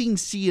leaving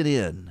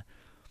CNN,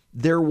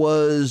 there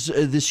was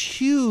this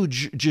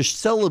huge just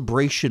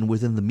celebration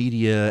within the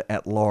media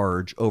at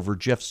large over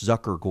Jeff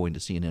Zucker going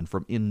to CNN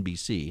from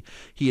NBC.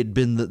 He had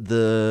been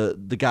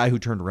the guy who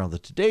turned around the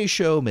Today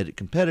Show, made it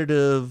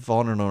competitive,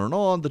 on and on and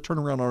on, the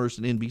turnaround artist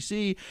in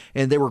NBC,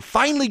 and they were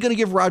finally going to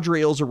give Roger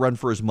Ailes a run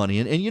for his money.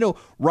 And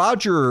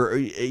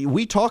Roger,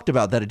 we talked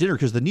about that at dinner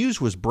because the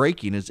news was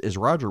breaking as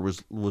Roger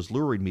was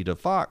luring me to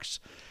Fox.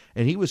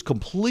 And he was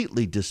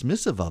completely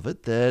dismissive of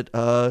it, that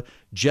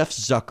Jeff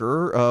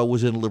Zucker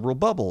was in a liberal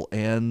bubble.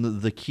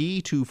 And the key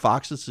to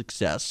Fox's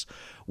success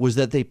was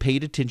that they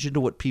paid attention to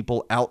what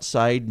people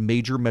outside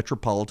major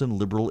metropolitan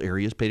liberal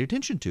areas paid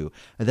attention to.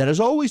 And that has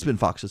always been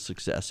Fox's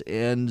success.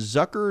 And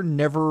Zucker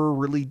never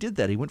really did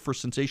that. He went for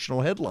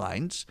sensational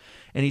headlines,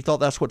 and he thought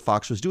that's what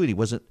Fox was doing. He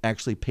wasn't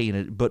actually paying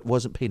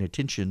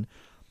attention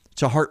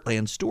to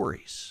heartland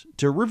stories,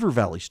 to River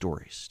Valley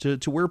stories,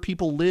 to where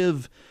people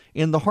live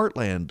in the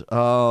heartland.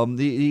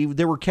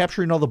 They were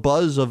capturing all the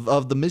buzz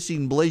of the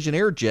missing Malaysian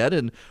Airjet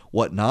and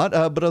whatnot,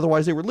 but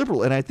otherwise they were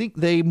liberal. And I think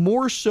they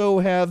more so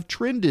have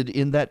trended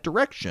in that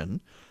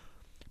direction.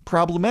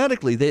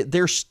 Problematically,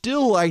 they're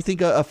still, I think,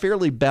 a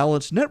fairly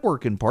balanced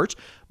network in parts,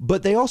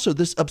 but they also,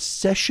 this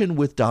obsession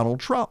with Donald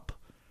Trump,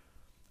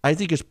 I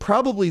think, is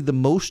probably the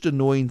most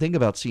annoying thing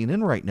about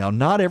CNN right now.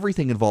 Not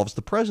everything involves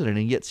the president,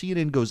 and yet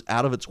CNN goes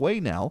out of its way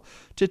now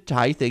to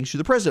tie things to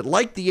the president,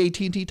 like the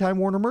AT&T Time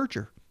Warner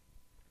merger.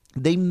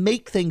 They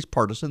make things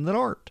partisan that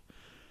aren't.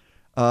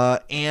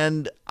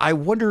 And I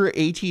wonder,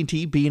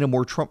 AT&T being a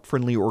more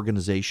Trump-friendly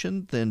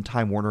organization than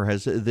Warner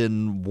has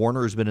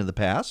been in the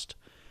past,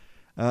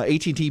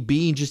 AT&T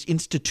being just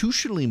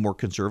institutionally more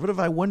conservative,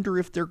 I wonder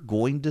if they're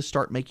going to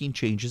start making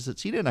changes at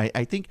CNN.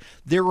 I think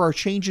there are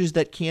changes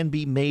that can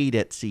be made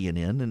at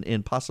CNN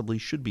and possibly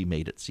should be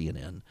made at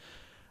CNN.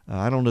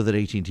 I don't know that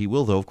AT&T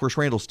will, though. Of course,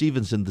 Randall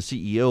Stevenson, the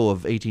CEO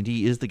of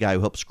AT&T, is the guy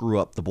who helped screw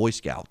up the Boy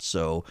Scouts,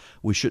 so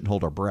we shouldn't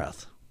hold our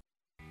breath.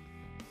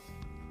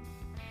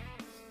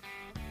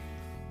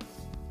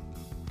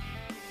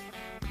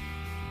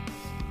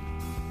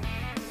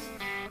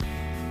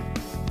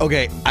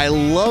 Okay, I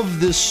love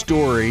this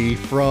story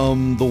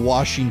from the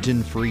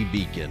Washington Free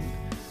Beacon.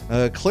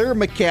 Claire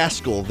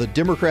McCaskill, the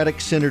Democratic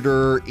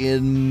senator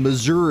in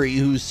Missouri,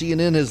 who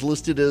CNN has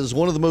listed as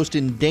one of the most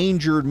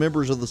endangered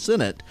members of the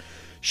Senate.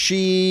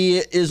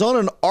 She is on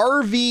an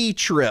RV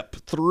trip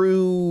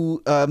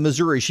through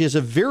Missouri. She has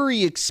a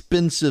very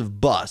expensive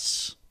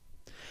bus,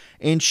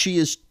 and she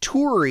is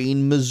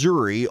touring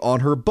Missouri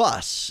on her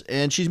bus.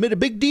 And she's made a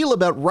big deal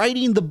about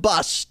riding the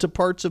bus to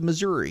parts of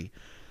Missouri.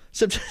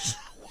 So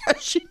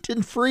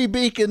Washington Free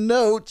Beacon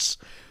notes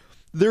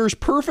there's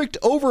perfect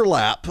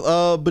overlap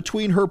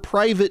between her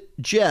private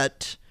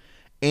jet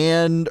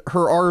and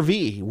her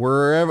RV.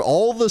 Wherever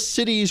all the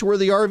cities where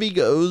the RV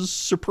goes,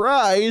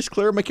 surprise,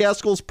 Claire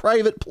McCaskill's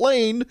private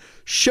plane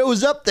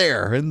shows up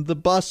there, and the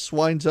bus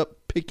winds up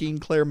picking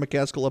Claire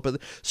McCaskill up.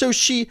 So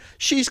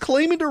she's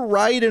claiming to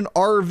ride an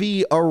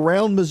RV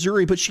around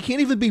Missouri, but she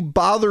can't even be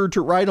bothered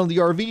to ride on the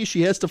RV.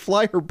 She has to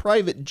fly her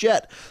private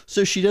jet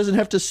so she doesn't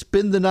have to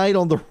spend the night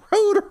on the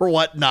road or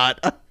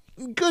whatnot.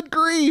 Good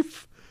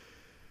grief.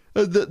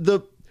 Let's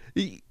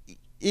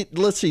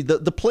see.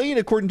 The plane,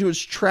 according to its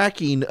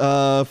tracking,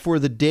 for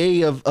the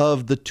day of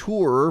the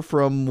tour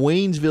from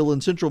Waynesville in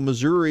central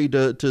Missouri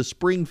to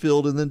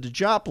Springfield and then to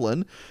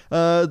Joplin,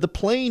 the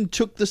plane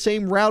took the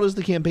same route as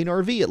the campaign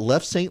RV. It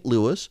left St.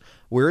 Louis,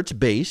 where it's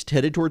based,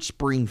 headed towards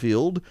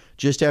Springfield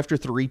just after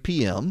 3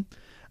 p.m.,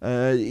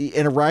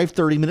 and arrived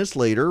 30 minutes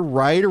later,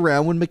 right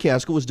around when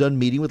McCaskill was done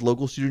meeting with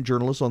local student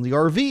journalists on the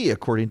RV,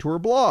 according to her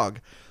blog.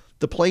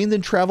 The plane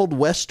then traveled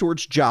west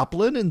towards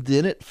Joplin, and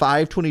then at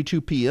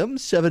 5:22 p.m.,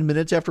 7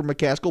 minutes after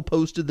McCaskill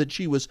posted that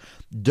she was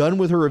done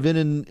with her event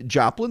in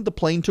Joplin, the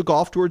plane took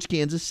off towards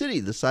Kansas City,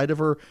 the site of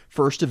her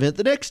first event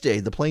the next day.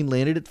 The plane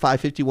landed at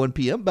 5:51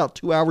 p.m., about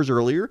 2 hours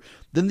earlier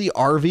than the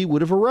RV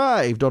would have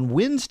arrived. On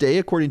Wednesday,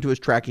 according to his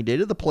tracking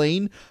data, the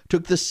plane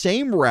took the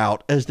same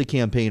route as the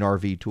campaign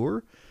RV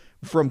tour,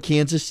 from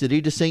Kansas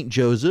City to St.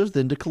 Joseph,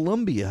 then to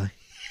Columbia.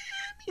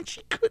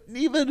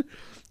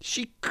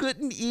 She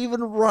couldn't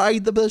even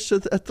ride the bus a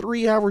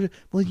 3 hour.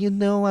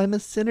 Well, I'm a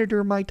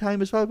senator. My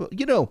time is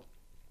valuable.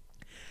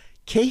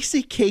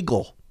 Casey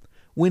Cagle,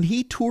 when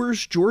he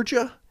tours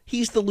Georgia,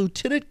 he's the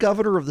lieutenant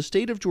governor of the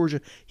state of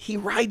Georgia. He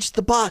rides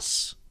the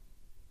bus.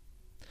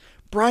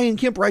 Brian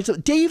Kemp rides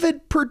it.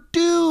 David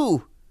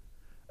Perdue,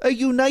 a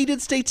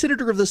United States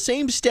senator of the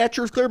same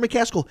stature as Claire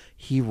McCaskill,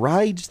 he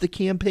rides the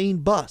campaign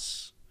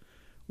bus.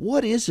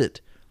 What is it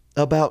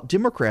about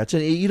Democrats?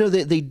 And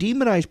they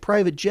demonize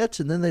private jets,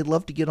 and then they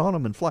love to get on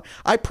them and fly.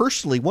 I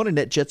personally want a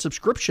NetJet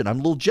subscription. I'm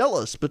a little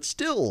jealous, but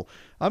still,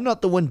 I'm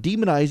not the one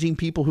demonizing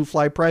people who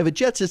fly private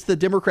jets. It's the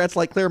Democrats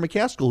like Claire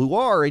McCaskill who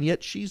are, and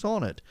yet she's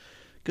on it.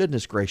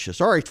 Goodness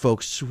gracious. All right,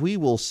 folks, we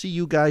will see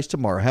you guys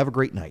tomorrow. Have a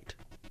great night.